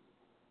 too.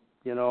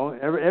 You know,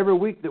 every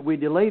week that we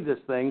delay this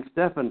thing,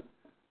 Stephen,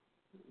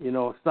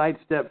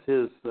 sidesteps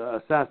his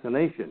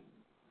assassination.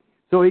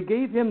 So he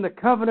gave him the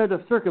covenant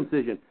of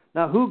circumcision.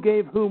 Now, who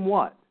gave whom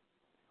what?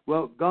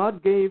 Well,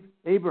 God gave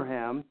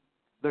Abraham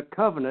the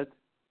covenant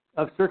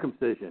of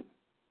circumcision.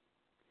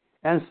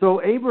 And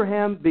so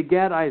Abraham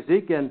begat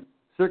Isaac and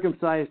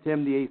circumcised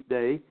him the 8th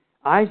day.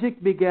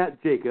 Isaac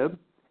begat Jacob,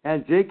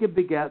 and Jacob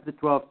begat the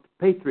 12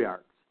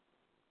 patriarchs.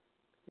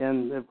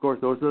 And, of course,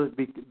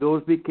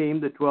 those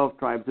became the 12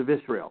 tribes of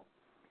Israel.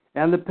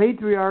 And the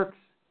patriarchs,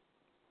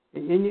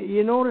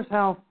 you notice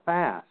how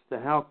fast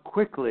and how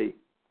quickly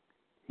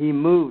he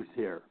moves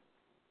here.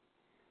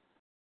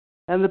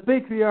 And the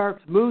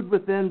patriarchs moved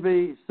with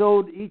envy,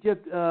 sold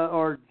Egypt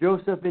or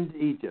Joseph into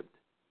Egypt.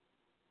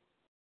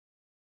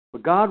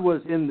 But God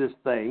was in this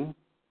thing.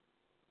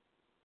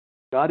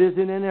 God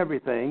isn't in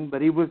everything,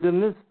 but He was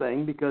in this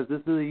thing because this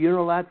is a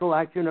unilateral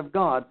action of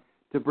God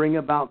to bring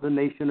about the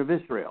nation of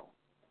Israel.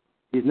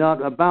 He's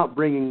not about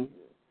bringing.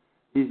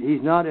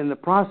 He's not in the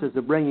process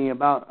of bringing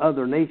about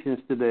other nations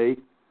today.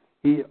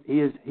 He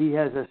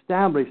has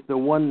established the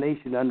one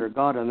nation under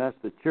God, and that's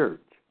the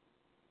church.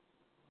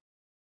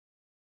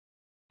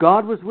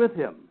 God was with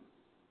him.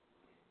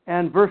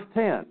 And verse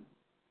 10,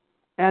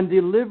 and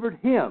delivered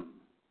him,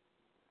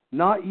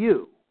 not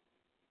you.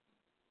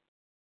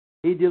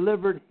 He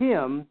delivered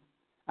him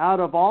out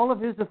of all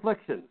of his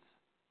afflictions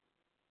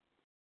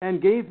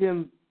and gave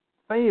him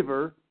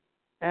favor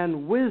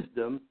and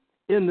wisdom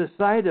in the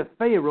sight of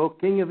Pharaoh,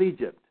 king of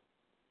Egypt.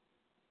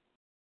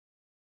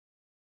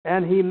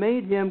 And he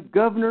made him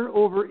governor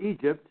over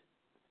Egypt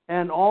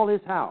and all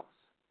his house.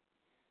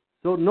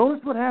 So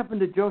notice what happened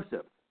to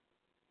Joseph.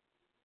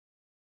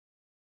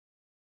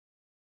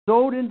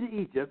 Sold into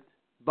Egypt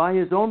by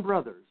his own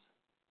brothers.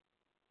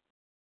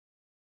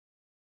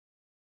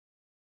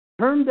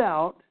 Turned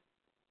out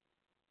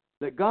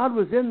that God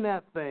was in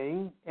that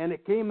thing, and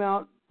it came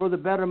out for the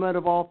betterment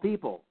of all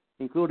people,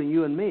 including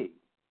you and me.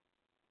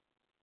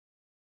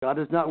 God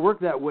does not work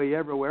that way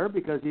everywhere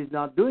because He's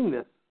not doing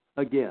this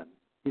again.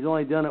 He's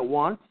only done it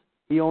once.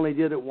 He only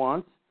did it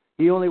once.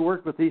 He only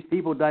worked with these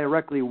people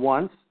directly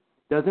once.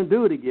 Doesn't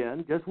do it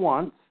again, just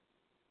once.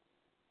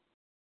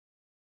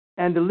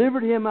 And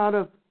delivered him out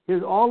of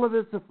all of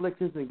his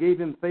afflictions and gave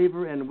him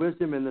favor and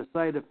wisdom in the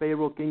sight of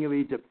Pharaoh, king of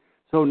Egypt.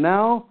 So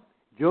now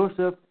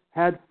Joseph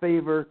had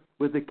favor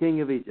with the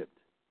king of Egypt.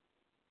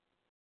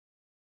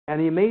 And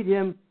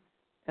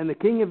the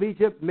king of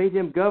Egypt made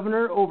him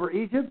governor over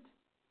Egypt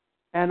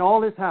and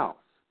all his house.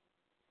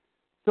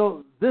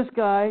 So this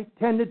guy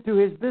tended to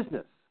his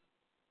business.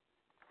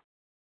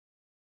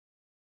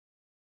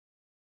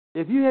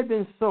 If you had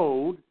been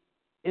sold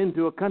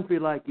into a country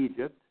like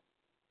Egypt,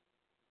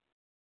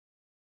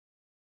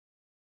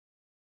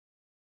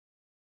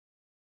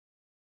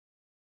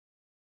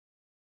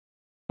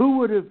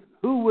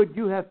 who would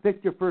you have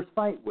picked your first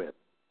fight with?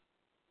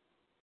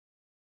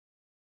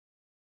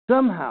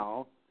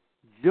 Somehow,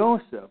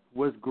 Joseph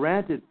was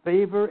granted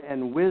favor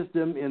and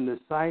wisdom in the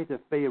sight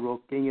of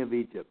Pharaoh, king of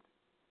Egypt.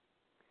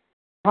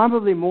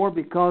 Probably more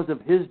because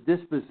of his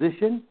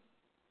disposition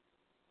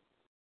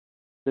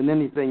than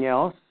anything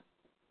else.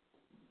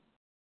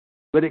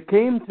 But it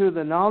came to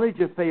the knowledge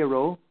of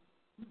Pharaoh.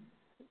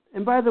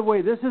 And by the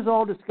way, this is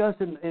all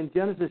discussed in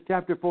Genesis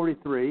chapter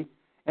 43.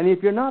 And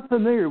if you're not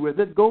familiar with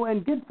it, go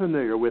and get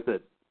familiar with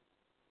it.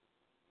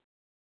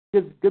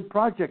 Good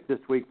project this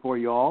week for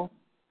you all.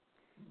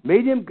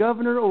 Made him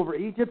governor over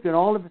Egypt and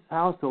all of his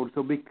household.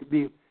 So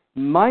be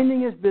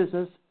minding his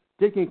business,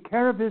 taking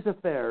care of his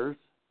affairs.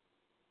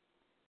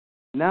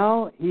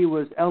 Now he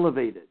was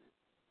elevated.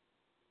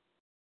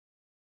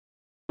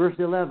 Verse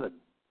 11.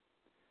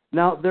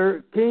 Now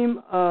there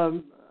came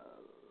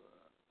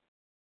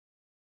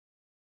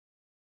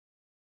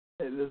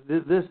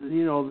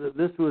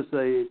this was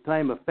a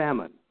time of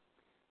famine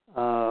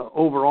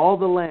over all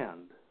the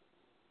land,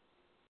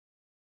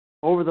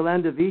 over the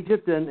land of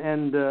Egypt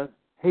and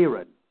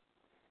Haran,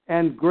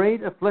 and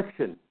great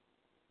affliction.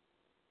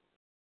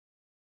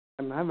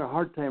 I'm having a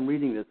hard time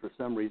reading this for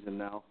some reason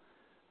now.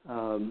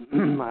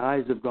 My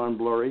eyes have gone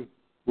blurry.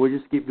 We'll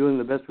just keep doing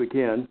the best we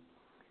can.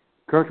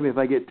 Correct me if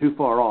I get too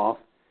far off.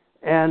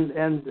 And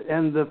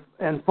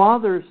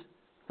fathers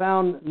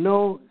found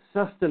no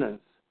sustenance.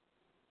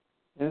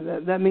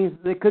 And that means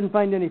they couldn't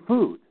find any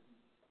food.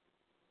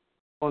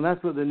 Well, and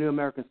that's what the New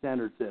American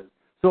Standard says.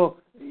 So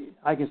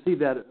I can see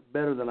that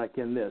better than I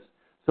can this.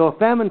 So a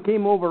famine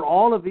came over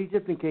all of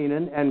Egypt and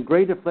Canaan, and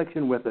great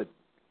affliction with it.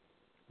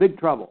 Big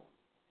trouble.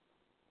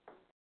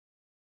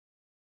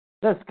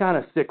 That's kind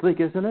of cyclic,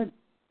 isn't it?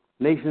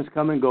 Nations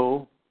come and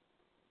go.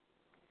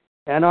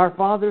 And our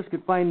fathers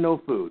could find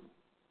no food.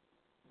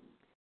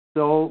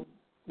 So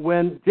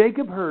when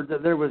Jacob heard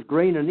that there was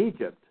grain in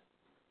Egypt,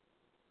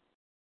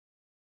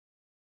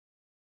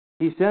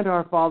 he sent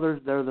our fathers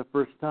there the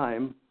first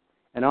time,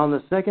 and on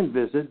the second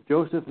visit,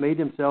 Joseph made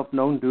himself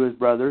known to his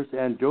brothers,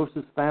 and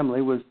Joseph's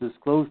family was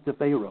disclosed to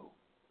Pharaoh.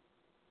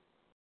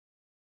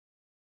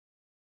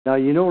 Now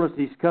you notice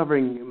he's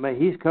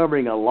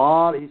covering a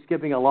lot. He's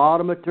skipping a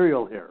lot of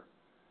material here.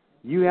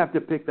 You have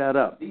to pick that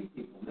up. These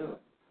people knew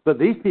it. But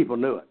these people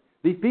knew it.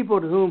 These people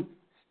to whom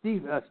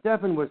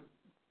Stephen was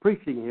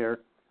preaching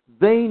here,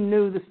 they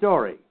knew the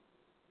story.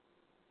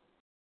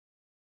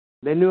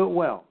 They knew it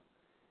well.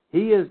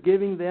 He is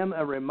giving them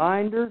a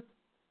reminder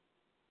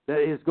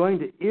that is going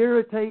to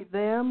irritate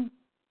them.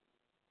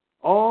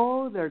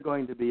 Oh, they're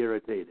going to be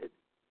irritated.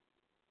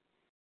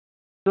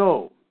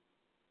 So,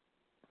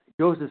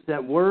 Joseph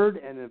sent word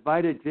and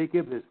invited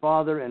Jacob, his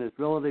father, and his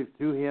relatives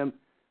to him,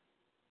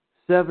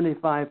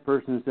 75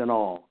 persons in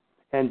all.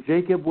 And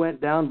Jacob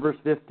went down, verse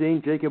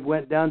 15, Jacob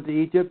went down to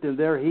Egypt, and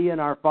there he and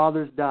our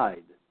fathers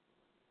died.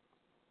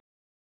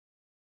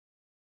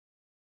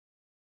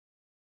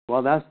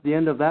 Well, that's the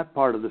end of that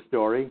part of the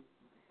story.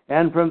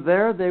 And from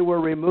there they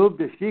were removed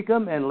to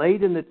Shechem and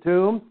laid in the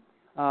tomb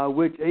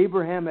which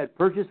Abraham had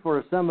purchased for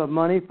a sum of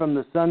money from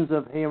the sons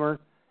of Hamor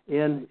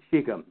in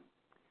Shechem.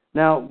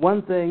 Now,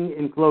 one thing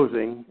in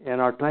closing, and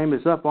our time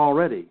is up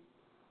already,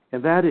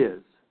 and that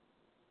is,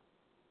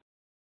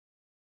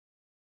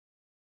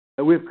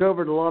 that we've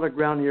covered a lot of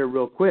ground here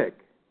real quick.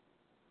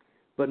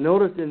 But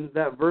notice in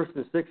that verse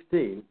in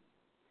 16,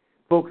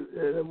 folks,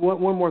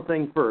 one more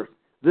thing first.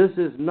 This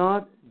is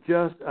not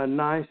just a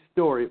nice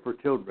story for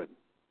children.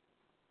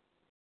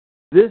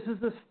 This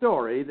is a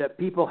story that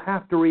people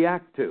have to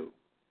react to.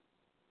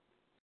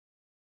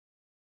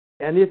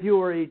 And if you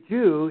were a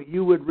Jew,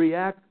 you would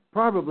react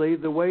probably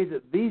the way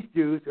that these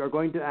Jews are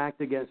going to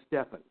act against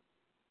Stephen.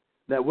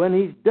 That when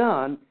he's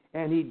done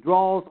and he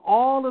draws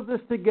all of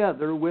this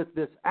together with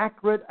this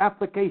accurate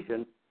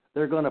application,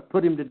 they're going to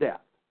put him to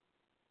death.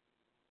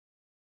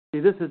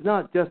 See, this is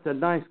not just a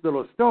nice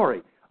little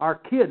story. Our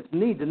kids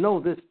need to know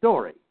this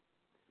story.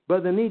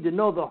 But they need to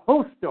know the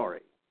whole story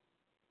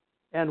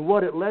and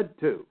what it led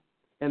to,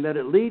 and that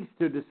it leads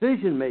to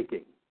decision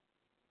making.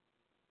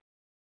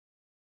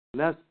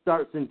 And that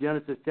starts in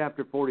Genesis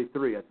chapter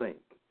 43, I think,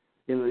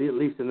 at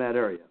least in that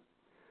area.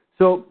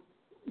 So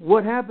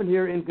what happened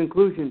here in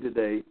conclusion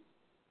today,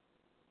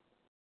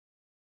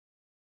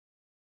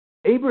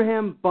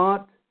 Abraham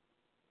bought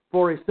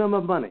for a sum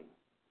of money.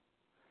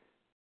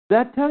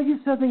 That tells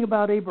you something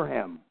about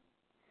Abraham.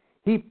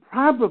 He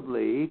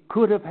probably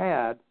could have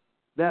had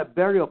that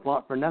burial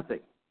plot for nothing.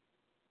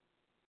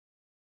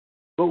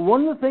 But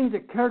one of the things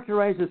that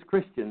characterizes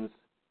Christians,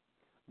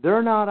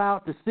 they're not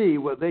out to see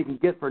what they can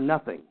get for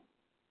nothing.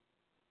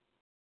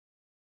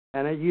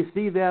 And you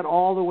see that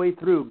all the way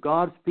through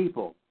God's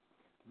people.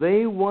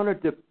 They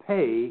wanted to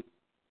pay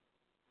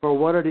for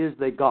what it is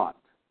they got.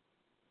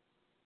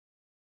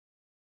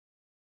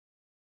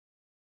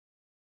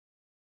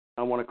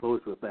 I want to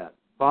close with that.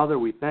 Father,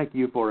 we thank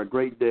you for a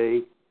great day.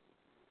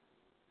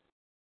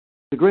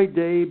 It's a great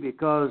day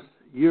because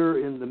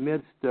you're in the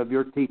midst of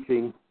your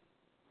teaching,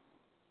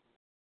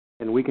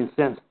 and we can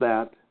sense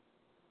that.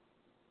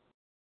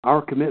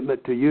 Our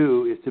commitment to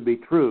you is to be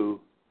true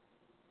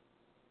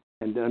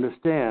and to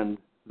understand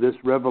this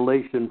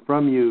revelation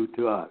from you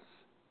to us.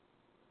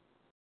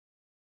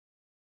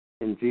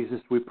 In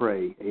Jesus we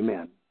pray.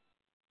 Amen.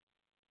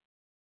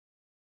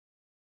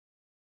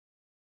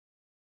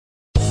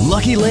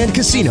 Lucky Land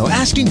Casino,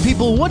 asking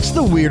people, what's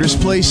the weirdest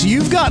place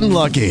you've gotten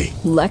lucky?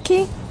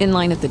 Lucky? In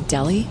line at the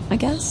deli, I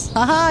guess?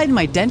 Aha, in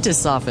my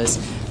dentist's office.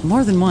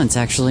 More than once,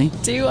 actually.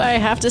 Do I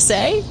have to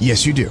say?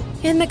 Yes, you do.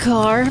 In the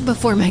car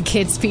before my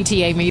kids'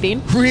 PTA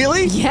meeting.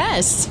 Really?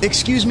 Yes.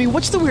 Excuse me,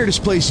 what's the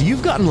weirdest place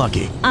you've gotten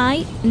lucky?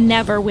 I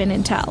never win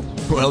and tell.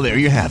 Well, there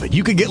you have it.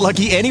 You can get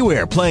lucky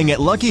anywhere, playing at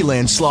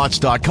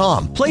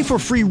LuckyLandSlots.com. Play for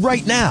free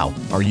right now.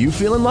 Are you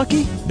feeling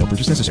lucky? No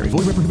purchase necessary. Void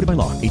where prohibited by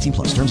law.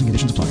 18+. Terms and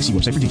conditions apply. See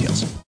website for details.